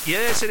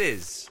 Yes, it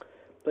is.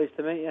 Pleased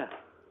to meet you. Are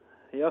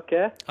you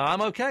okay?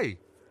 I'm okay.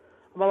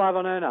 Am I live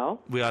on air now?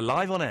 We are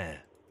live on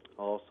air.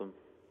 Awesome.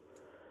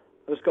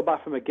 I just got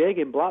back from a gig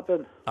in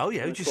Blackburn. Oh,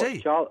 yeah, who'd you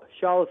see?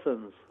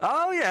 Charlatans.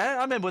 Oh, yeah,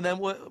 I remember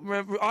them.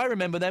 I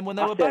remember them when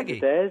they were baggy.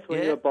 Days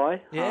when you were a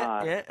boy.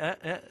 Yeah.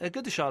 They're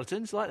good, the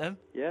Charlatans, like them.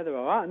 Yeah, they're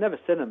all right. I've never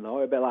seen them, though.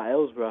 They're a bit like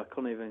Hillsborough. I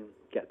couldn't even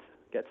get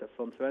to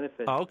front or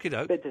anything. Oh,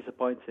 okie-doke. A bit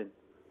disappointing.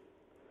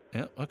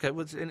 Yeah, okay.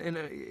 Well, I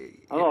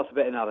know it's a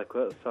bit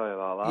inadequate. Sorry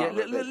about that.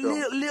 Yeah,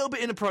 little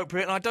bit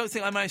inappropriate, and I don't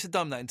think I managed to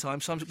dumb that in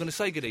time, so I'm going to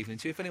say good evening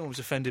to you. If anyone was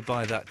offended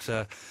by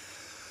that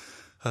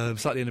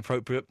slightly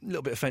inappropriate,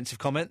 little bit offensive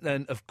comment,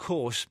 then, of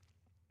course,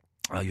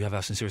 you have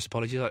our sincerest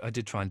apologies. I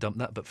did try and dump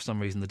that, but for some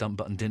reason the dump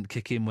button didn't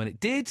kick in when it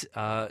did.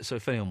 So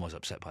if anyone was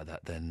upset by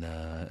that, then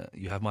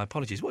you have my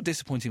apologies. What a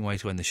disappointing way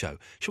to end the show.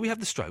 Shall we have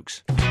the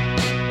Strokes?